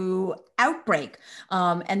to Outbreak.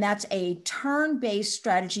 And that's a turn-based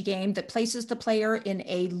strategy game that places the player in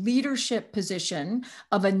a leadership position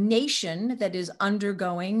of a nation that is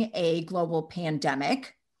undergoing a global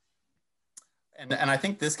pandemic. And I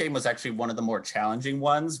think this game was actually one of the more challenging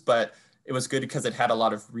ones, but it was good because it had a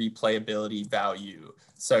lot of replayability value.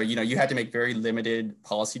 So, you had to make very limited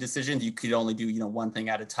policy decisions. You could only do, one thing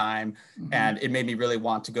at a time. Mm-hmm. And it made me really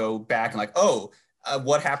want to go back and like,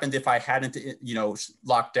 what happened if I hadn't,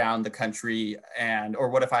 locked down the country, or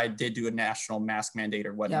what if I did do a national mask mandate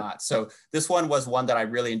or whatnot? Yep. So this one was one that I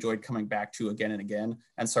really enjoyed coming back to again and again,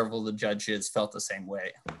 and several of the judges felt the same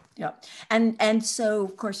way. Yeah. And so,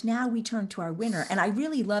 of course, now we turn to our winner. And I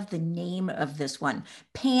really love the name of this one,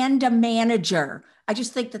 Panda Manager. I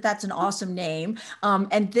just think that that's an awesome name.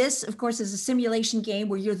 And this, of course, is a simulation game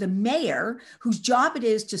where you're the mayor whose job it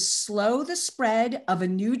is to slow the spread of a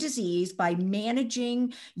new disease by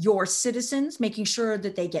managing your citizens, making sure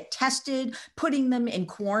that they get tested, putting them in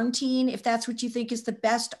quarantine if that's what you think is the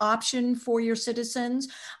best option for your citizens,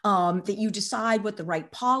 that you decide what the right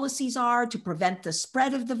policies are to prevent the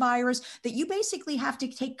spread of the virus, that you basically have to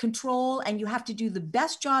take control and you have to do the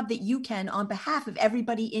best job that you can on behalf of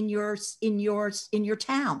everybody in your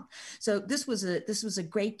town. So this was a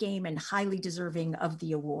great game and highly deserving of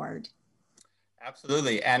the award.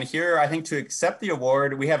 Absolutely. And here, I think to accept the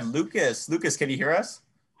award, we have Lucas. Lucas, can you hear us?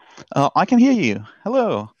 I can hear you.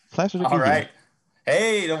 Hello. Pleasure to be here. All right.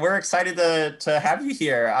 Hey, we're excited to have you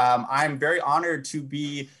here. I'm very honored to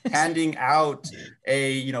be handing out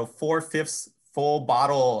a 4/5 full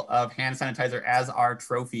bottle of hand sanitizer as our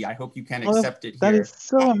trophy. I hope you can accept it here. That is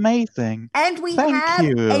so amazing. And we have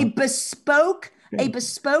a bespoke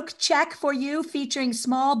check for you featuring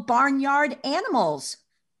small barnyard animals.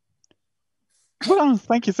 Well,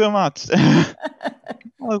 thank you so much.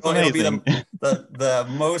 Well, it'll be the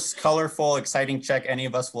most colorful, exciting check any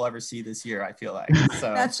of us will ever see this year, I feel like.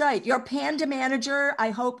 So. That's right. Your Panda Manager,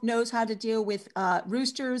 I hope, knows how to deal with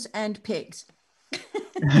roosters and pigs.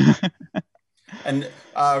 And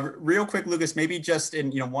real quick, Lucas, maybe just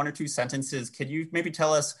in 1 or 2 sentences, could you maybe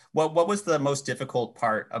tell us what was the most difficult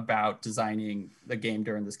part about designing the game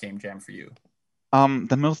during this game jam for you?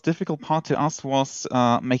 The most difficult part to us was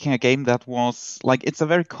making a game that was it's a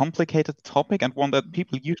very complicated topic and one that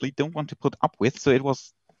people usually don't want to put up with. So it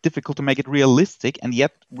was difficult to make it realistic and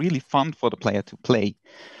yet really fun for the player to play.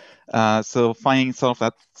 So finding sort of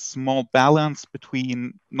that small balance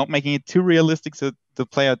between not making it too realistic so the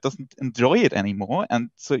player doesn't enjoy it anymore, and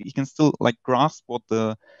so you can still grasp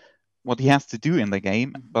what he has to do in the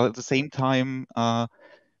game, but at the same time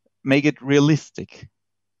make it realistic.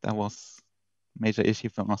 That was a major issue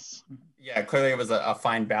for us. Yeah, clearly it was a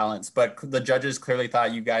fine balance, but the judges clearly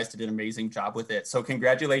thought you guys did an amazing job with it. So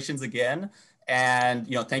congratulations again, and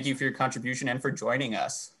thank you for your contribution and for joining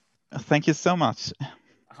us. Thank you so much.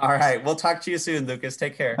 All right, we'll talk to you soon, Lucas.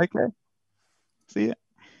 Take care. Okay. See ya.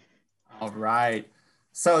 All right.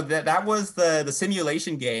 So that was the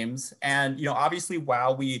simulation games, and obviously,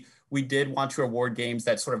 while we did want to award games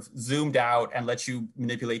that sort of zoomed out and let you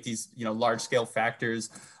manipulate these large scale factors,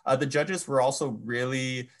 the judges were also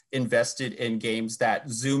really invested in games that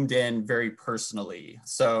zoomed in very personally.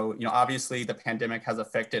 So obviously, the pandemic has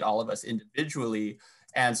affected all of us individually,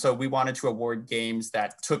 and so we wanted to award games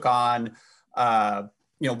that took on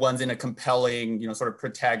ones in a compelling sort of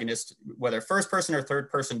protagonist, whether first person or third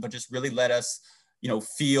person, but just really let us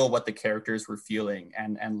feel what the characters were feeling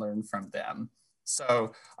and learn from them.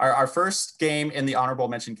 So our first game in the honorable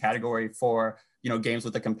mention category for games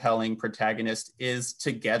with a compelling protagonist is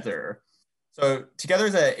Together. So Together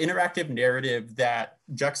is an interactive narrative that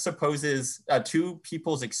juxtaposes two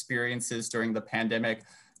people's experiences during the pandemic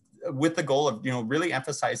with the goal of really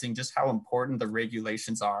emphasizing just how important the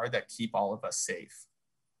regulations are that keep all of us safe.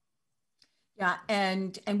 Yeah,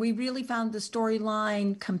 and we really found the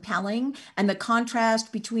storyline compelling, and the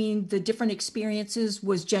contrast between the different experiences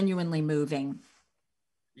was genuinely moving.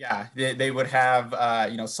 Yeah, they would have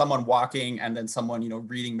someone walking and then someone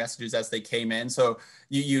reading messages as they came in. So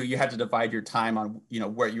you had to divide your time on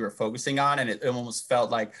what you were focusing on, and it almost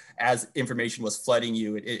felt like as information was flooding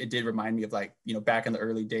you, it did remind me of back in the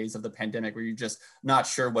early days of the pandemic where you're just not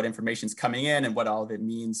sure what information's coming in and what all of it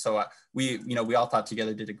means. So we all thought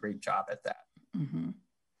Together did a great job at that.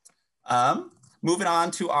 Mm-hmm. Moving on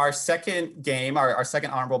to our second game, our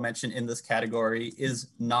second honorable mention in this category is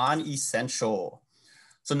Non-Essential.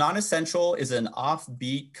 So Non-Essential is an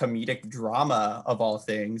offbeat comedic drama of all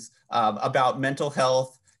things about mental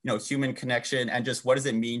health, human connection, and just what does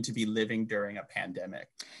it mean to be living during a pandemic.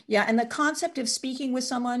 Yeah, and the concept of speaking with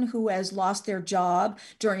someone who has lost their job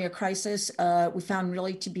during a crisis, we found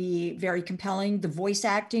really to be very compelling. The voice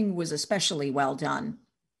acting was especially well done.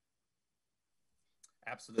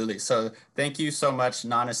 Absolutely. So thank you so much,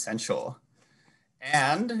 Non-Essential.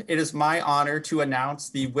 And it is my honor to announce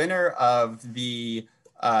the winner of the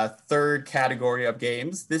third category of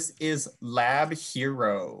games. This is Lab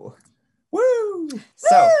Hero. Woo!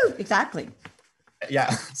 Woo! Exactly.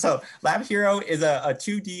 Yeah, so Lab Hero is a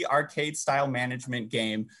 2D arcade style management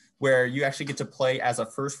game where you actually get to play as a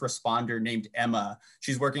first responder named Emma.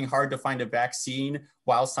 She's working hard to find a vaccine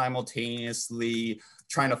while simultaneously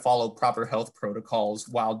trying to follow proper health protocols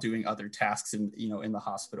while doing other tasks in the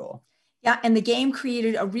hospital. Yeah, and the game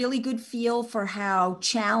created a really good feel for how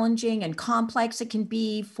challenging and complex it can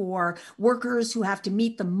be for workers who have to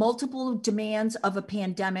meet the multiple demands of a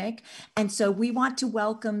pandemic. And so we want to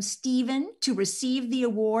welcome Stephen to receive the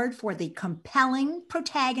award for the compelling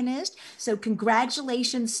protagonist. So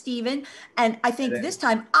congratulations, Stephen. And I think this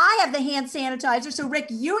time I have the hand sanitizer. So Rick,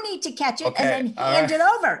 you need to catch it and then hand it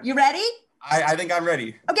over. You ready? I think I'm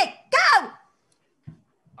ready. Okay, go!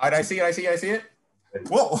 All right, I see it.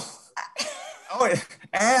 Whoa. Oh,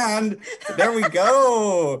 and there we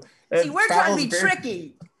go. See, we're trying to be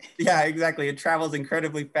tricky. Yeah, exactly. It travels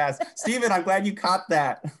incredibly fast. Stephen, I'm glad you caught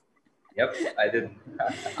that. Yep, I did.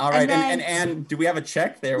 All right, and do we have a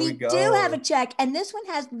check? There we go. We do have a check, and this one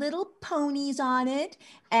has little ponies on it,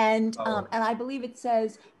 and I believe it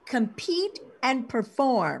says compete and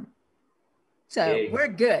perform. So we're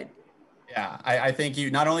good. Yeah, I think you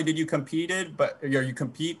not only did you compete, but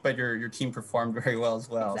your team performed very well as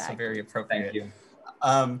well. Exactly. So very appropriate. Thank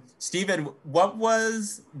you. Stephen, what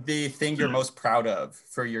was the thing you're most proud of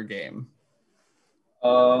for your game?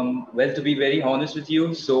 Well, to be very honest with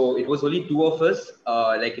you, so it was only two of us.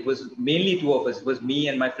 It was mainly two of us. It was me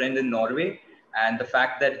and my friend in Norway, and the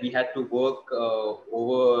fact that we had to work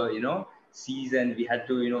over seas, and we had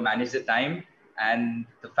to manage the time. And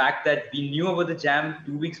the fact that we knew about the jam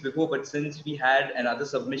 2 weeks before, but since we had another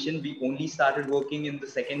submission, we only started working in the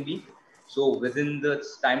second week. So within the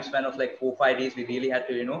time span of 4-5 days, we really had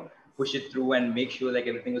to, push it through and make sure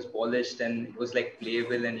everything was polished and it was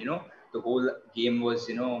playable, and, the whole game was,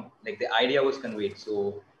 the idea was conveyed.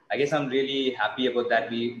 So I guess I'm really happy about that.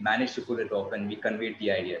 We managed to pull it off and we conveyed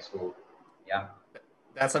the idea. So yeah.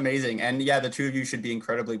 That's amazing. And yeah, the two of you should be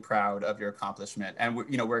incredibly proud of your accomplishment. And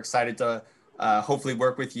we're excited to hopefully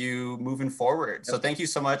work with you moving forward. So thank you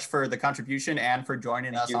so much for the contribution and for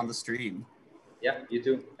joining us on the stream. Yeah, you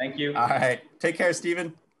too. Thank you. All right. Take care,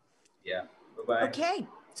 Stephen. Yeah. Bye-bye. Okay.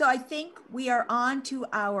 So I think we are on to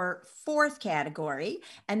our fourth category,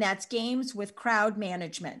 and that's games with crowd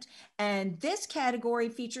management. And this category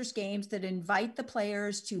features games that invite the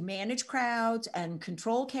players to manage crowds and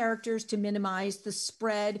control characters to minimize the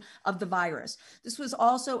spread of the virus. This was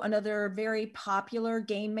also another very popular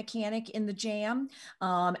game mechanic in the Jam.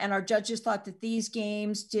 And our judges thought that these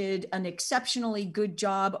games did an exceptionally good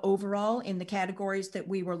job overall in the categories that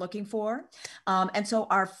we were looking for. And so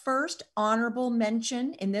our first honorable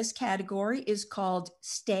mention in this category is called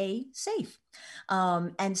Stay Safe.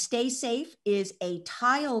 And Stay Safe is a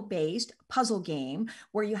tile-based puzzle game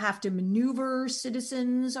where you have to maneuver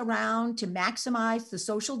citizens around to maximize the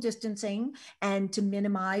social distancing and to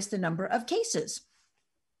minimize the number of cases.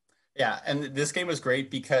 Yeah, and this game was great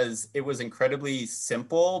because it was incredibly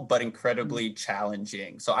simple, but incredibly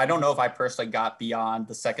challenging. So I don't know if I personally got beyond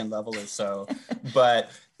the second level or so,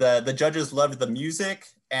 but the judges loved the music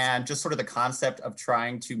and just sort of the concept of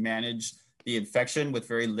trying to manage the infection with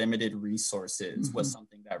very limited resources was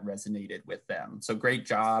something that resonated with them. So great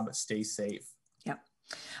job, stay safe. Yeah.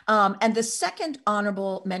 And the second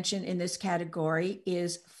honorable mention in this category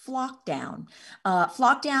is Flockdown.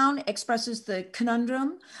 Flockdown expresses the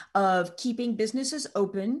conundrum of keeping businesses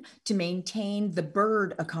open to maintain the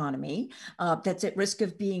bird economy that's at risk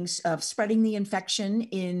of spreading the infection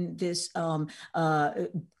in this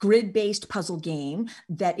grid-based puzzle game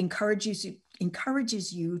that encourages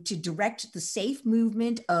you to direct the safe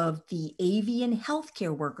movement of the avian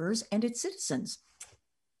healthcare workers and its citizens.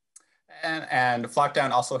 And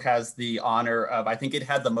Flockdown also has the honor of, I think it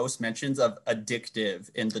had the most mentions of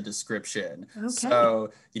addictive in the description. Okay.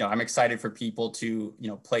 So, I'm excited for people to,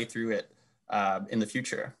 play through it in the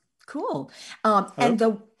future. Cool.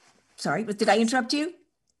 Sorry, did I interrupt you?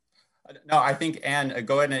 No, I think, Anne,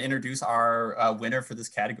 go ahead and introduce our winner for this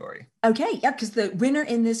category. Okay, yeah, because the winner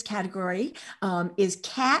in this category is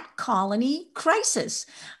Cat Colony Crisis.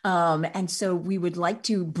 And so we would like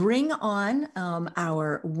to bring on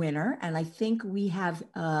our winner. And I think we have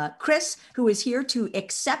Chris, who is here to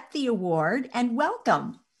accept the award, and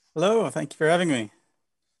welcome. Hello, thank you for having me.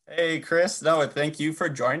 Hey, Chris. No, thank you for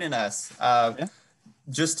joining us. Yeah.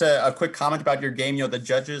 Just a quick comment about your game. The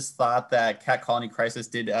judges thought that Cat Colony Crisis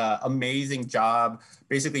did an amazing job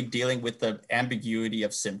basically dealing with the ambiguity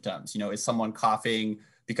of symptoms. Is someone coughing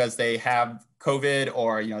because they have COVID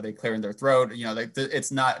or, they clear in their throat,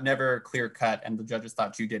 it's never clear cut, and the judges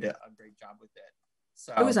thought you did a great job with it.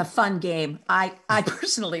 So it was a fun game. I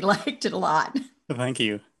personally liked it a lot. Thank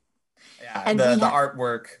you. Yeah, And the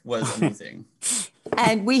artwork was amazing.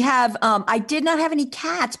 And we have, I did not have any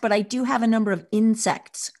cats, but I do have a number of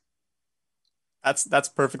insects. That's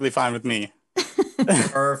perfectly fine with me.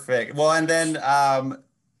 Perfect. Well, and then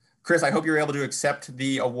Chris, I hope you're able to accept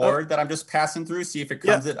the award that I'm just passing through. See if it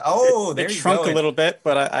comes in. Oh, there you go. It shrunk a little bit,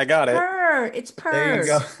 but I got it. It's purrs. There you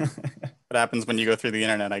go. What happens when you go through the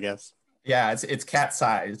internet, I guess. Yeah, it's cat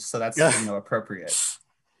sized, so that's appropriate.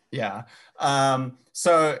 Yeah.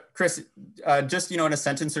 So Chris, just in a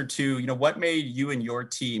sentence or two, what made you and your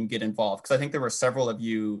team get involved? Because I think there were several of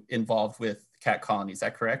you involved with cat colony. Is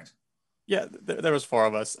that correct? Yeah, there was 4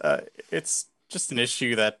 of us. It's just an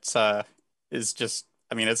issue that is just,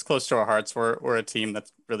 it's close to our hearts. We're a team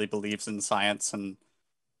that really believes in science and,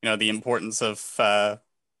 the importance of,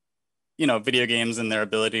 video games and their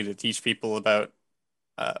ability to teach people about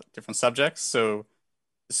different subjects. So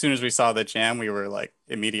as soon as we saw the jam, we were like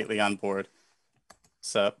immediately on board.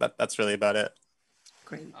 So that's really about it.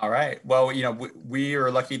 Great. All right. Well, we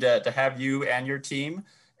are lucky to have you and your team,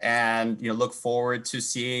 and look forward to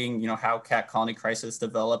seeing how Cat Colony Crisis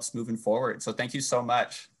develops moving forward. So thank you so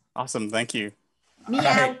much. Awesome. Thank you. Meow.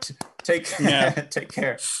 Right. Take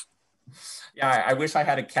care. Yeah, I wish I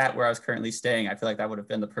had a cat where I was currently staying. I feel like that would have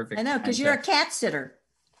been the perfect. I know, because you're a cat sitter.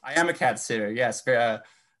 I am a cat sitter. Yes, pride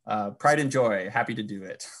and joy. Happy to do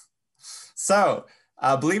it. So,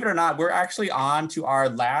 believe it or not, we're actually on to our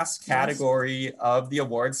last category of the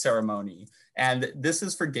award ceremony. And this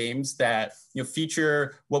is for games that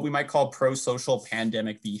feature what we might call pro-social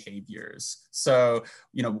pandemic behaviors. So,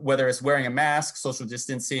 whether it's wearing a mask, social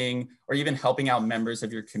distancing, or even helping out members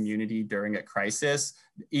of your community during a crisis,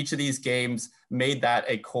 each of these games made that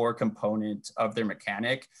a core component of their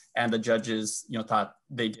mechanic. And the judges, thought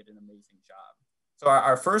they did an amazing job. So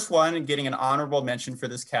our first one, getting an honorable mention for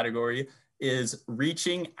this category, is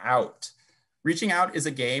Reaching Out. Reaching Out is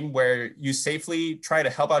a game where you safely try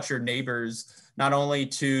to help out your neighbors, not only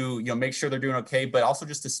to make sure they're doing okay, but also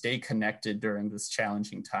just to stay connected during this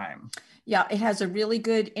challenging time. Yeah, it has a really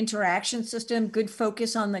good interaction system, good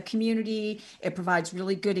focus on the community. It provides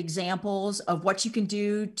really good examples of what you can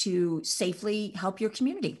do to safely help your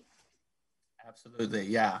community. Absolutely,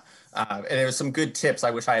 yeah. And there was some good tips.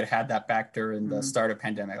 I wish I had had that back during the start of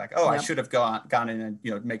pandemic. Like, I should have gone in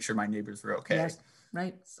and make sure my neighbors were okay. Yes,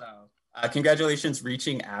 right. So congratulations,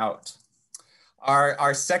 Reaching Out.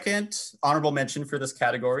 Our second honorable mention for this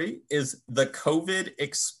category is the COVID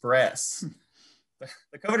Express.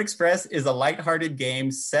 The COVID Express is a lighthearted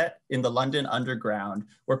game set in the London Underground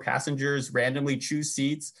where passengers randomly choose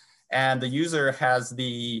seats, and the user has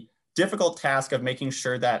the difficult task of making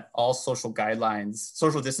sure that all social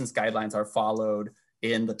distance guidelines are followed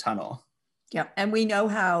in the tunnel. Yeah, and we know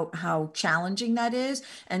how challenging that is.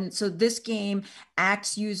 And so this game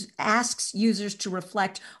asks users to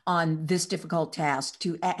reflect on this difficult task,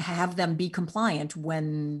 to have them be compliant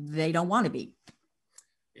when they don't want to be.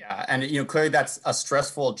 Yeah, and clearly that's a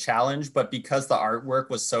stressful challenge, but because the artwork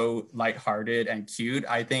was so lighthearted and cute,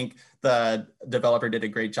 I think the developer did a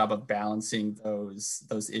great job of balancing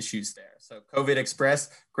those issues there. So COVID Express,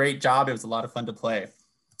 great job. It was a lot of fun to play.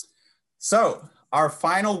 So our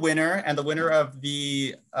final winner, and the winner of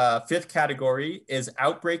the 5th category, is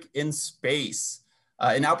Outbreak in Space.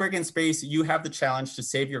 In Outbreak in Space, you have the challenge to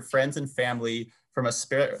save your friends and family from a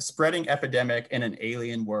spreading epidemic in an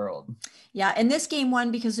alien world. Yeah, and this game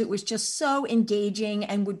won because it was just so engaging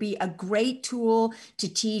and would be a great tool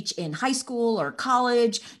to teach in high school or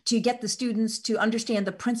college to get the students to understand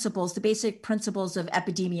the basic principles of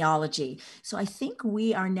epidemiology. So I think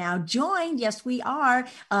we are now joined, yes, we are,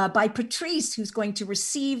 by Patrice, who's going to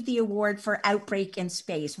receive the award for Outbreak in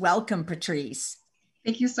Space. Welcome, Patrice.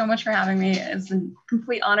 Thank you so much for having me. It's a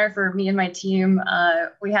complete honor for me and my team.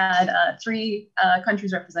 We had 3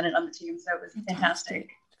 countries represented on the team, so it was fantastic.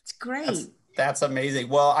 It's great. That's amazing.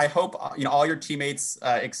 Well, I hope all your teammates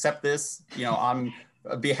accept this, on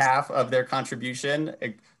behalf of their contribution.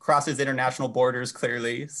 It crosses international borders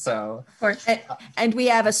clearly. So, of course. And we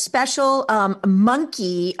have a special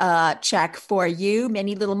monkey check for you,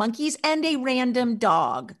 many little monkeys, and a random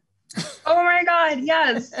dog. Oh my God,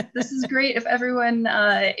 yes. This is great. If everyone,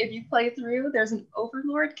 if you play through, there's an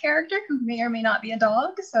overlord character who may or may not be a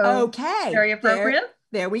dog. So okay, very appropriate.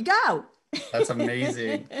 There we go. That's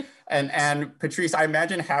amazing. And Patrice, I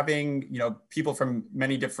imagine having, people from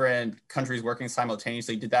many different countries working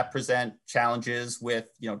simultaneously, did that present challenges with,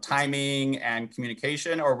 timing and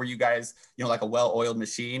communication, or were you guys, like a well-oiled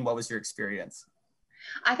machine? What was your experience?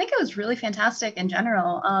 I think it was really fantastic in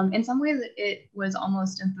general. In some ways, it was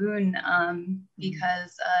almost a boon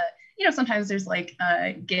because, sometimes there's like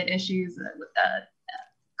Git issues with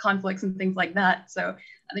conflicts and things like that. So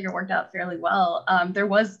I think it worked out fairly well. There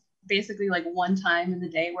was basically like one time in the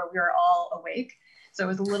day where we were all awake. So it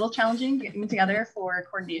was a little challenging getting together for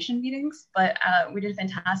coordination meetings, but we did a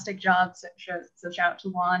fantastic job. So shout out to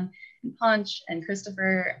Juan and Punch and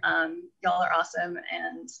Christopher. Y'all are awesome.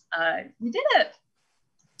 And we did it.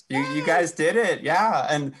 You guys did it. Yeah.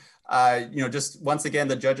 And, just once again,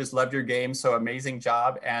 the judges loved your game. So amazing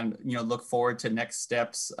job. And, look forward to next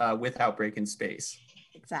steps with Outbreak in Space.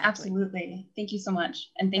 Exactly. Absolutely. Thank you so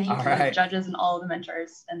much. And thank you All to right. the judges and all of the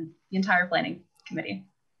mentors and the entire planning committee.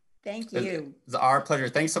 Thank you. It's our pleasure.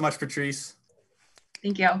 Thanks so much, Patrice.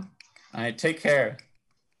 Thank you. All right, take care.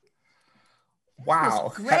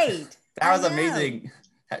 Wow. Great. That was amazing.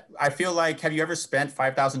 I feel like, have you ever spent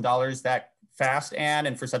 $5,000 that fast, Anne,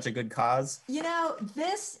 and for such a good cause?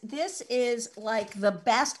 This is like the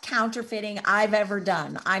best counterfeiting I've ever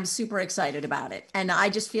done. I'm super excited about it. And I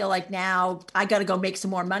just feel like now I got to go make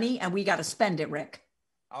some more money and we got to spend it, Rick.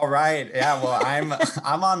 All right. Yeah, well,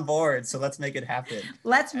 I'm on board. So let's make it happen.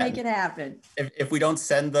 Let's make it happen. If we don't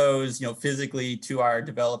send those, physically to our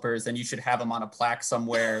developers, then you should have them on a plaque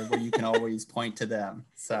somewhere where you can always point to them.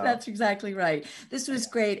 So that's exactly right. This was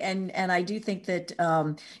great. And I do think that,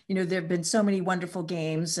 there have been so many wonderful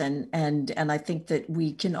games and I think that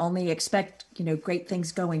we can only expect, great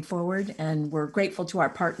things going forward. And we're grateful to our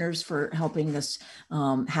partners for helping this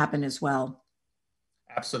happen as well.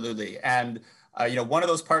 Absolutely. And one of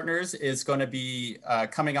those partners is going to be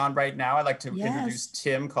coming on right now. I'd like to introduce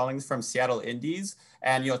Tim Collins from Seattle Indies.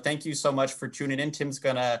 And, thank you so much for tuning in. Tim's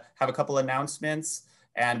going to have a couple announcements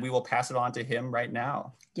and we will pass it on to him right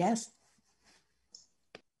now. Yes.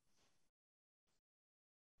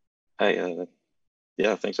 Hi.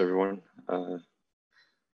 Thanks everyone.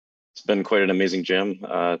 It's been quite an amazing jam.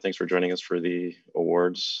 Thanks for joining us for the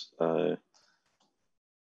awards.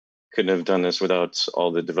 Couldn't have done this without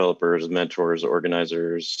all the developers, mentors,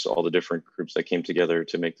 organizers, all the different groups that came together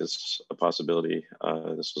to make this a possibility.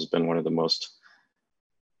 This has been one of the most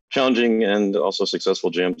challenging and also successful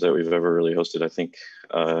jams that we've ever really hosted, I think,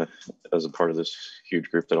 as a part of this huge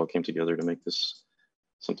group that all came together to make this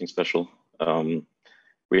something special.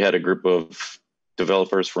 We had a group of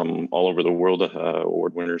developers from all over the world,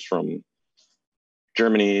 award winners from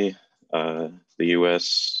Germany, the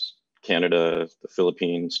US, Canada, the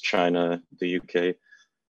Philippines, China, the UK.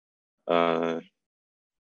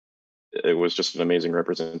 It was just an amazing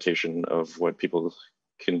representation of what people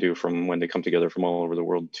can do from when they come together from all over the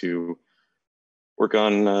world to work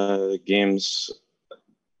on games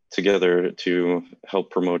together to help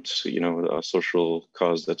promote, a social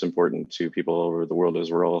cause that's important to people all over the world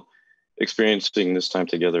as we're all experiencing this time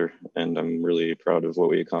together. And I'm really proud of what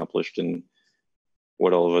we accomplished and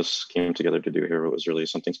what all of us came together to do here. It was really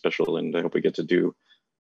something special, and I hope we get to do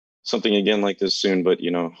something again like this soon, but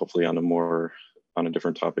hopefully on a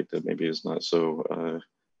different topic that maybe is not so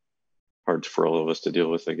hard for all of us to deal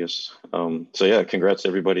with, I guess. So yeah, congrats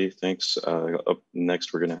everybody. Thanks. Up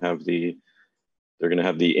next, they're gonna have the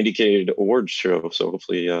IndieCade awards show. So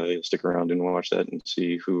hopefully you'll stick around and watch that and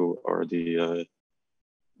see who are the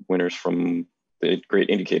winners from the great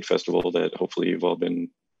IndieCade festival that hopefully you've all been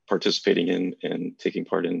participating in and taking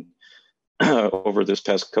part in over this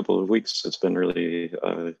past couple of weeks. It's been really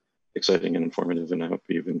exciting and informative, and I hope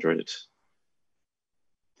you've enjoyed it.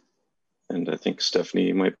 And I think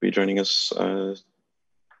Stephanie might be joining us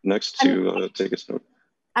next to take us out.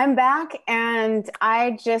 I'm back, and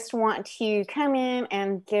I just want to come in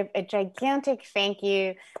and give a gigantic thank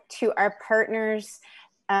you to our partners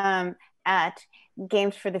at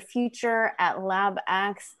Games for the Future, at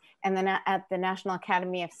LabX, and then at the National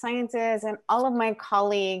Academy of Sciences, and all of my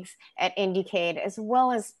colleagues at IndieCade, as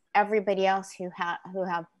well as everybody else who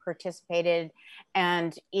have participated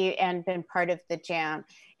and been part of the jam.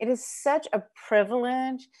 It is such a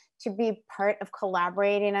privilege to be part of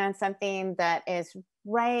collaborating on something that is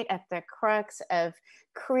right at the crux of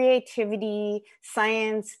creativity,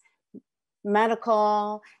 science,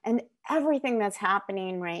 medical, and everything that's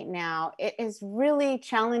happening right now. It is really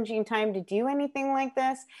challenging time to do anything like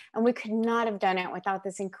this, and we could not have done it without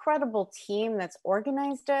this incredible team that's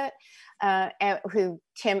organized it, who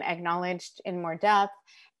Tim acknowledged in more depth.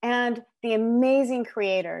 and the amazing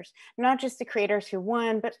creators, not just the creators who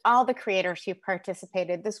won, but all the creators who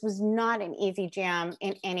participated. This was not an easy jam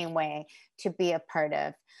in any way to be a part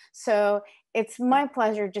of. So it's my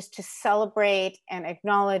pleasure just to celebrate and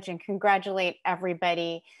acknowledge and congratulate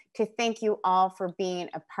everybody, to thank you all for being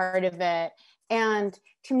a part of it, and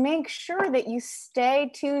to make sure that you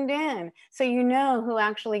stay tuned in so you know who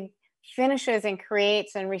actually finishes and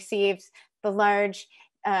creates and receives the large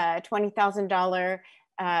 $20,000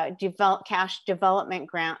 cash development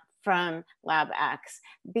grant from LabX.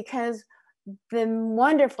 Because the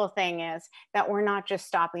wonderful thing is that we're not just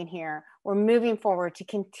stopping here. We're moving forward to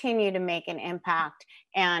continue to make an impact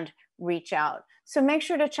and reach out. So make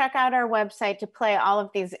sure to check out our website to play all of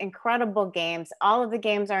these incredible games. All of the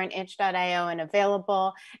games are in itch.io and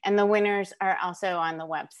available, and the winners are also on the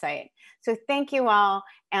website. So thank you all,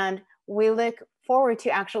 and we look forward to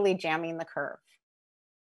actually jamming the curve.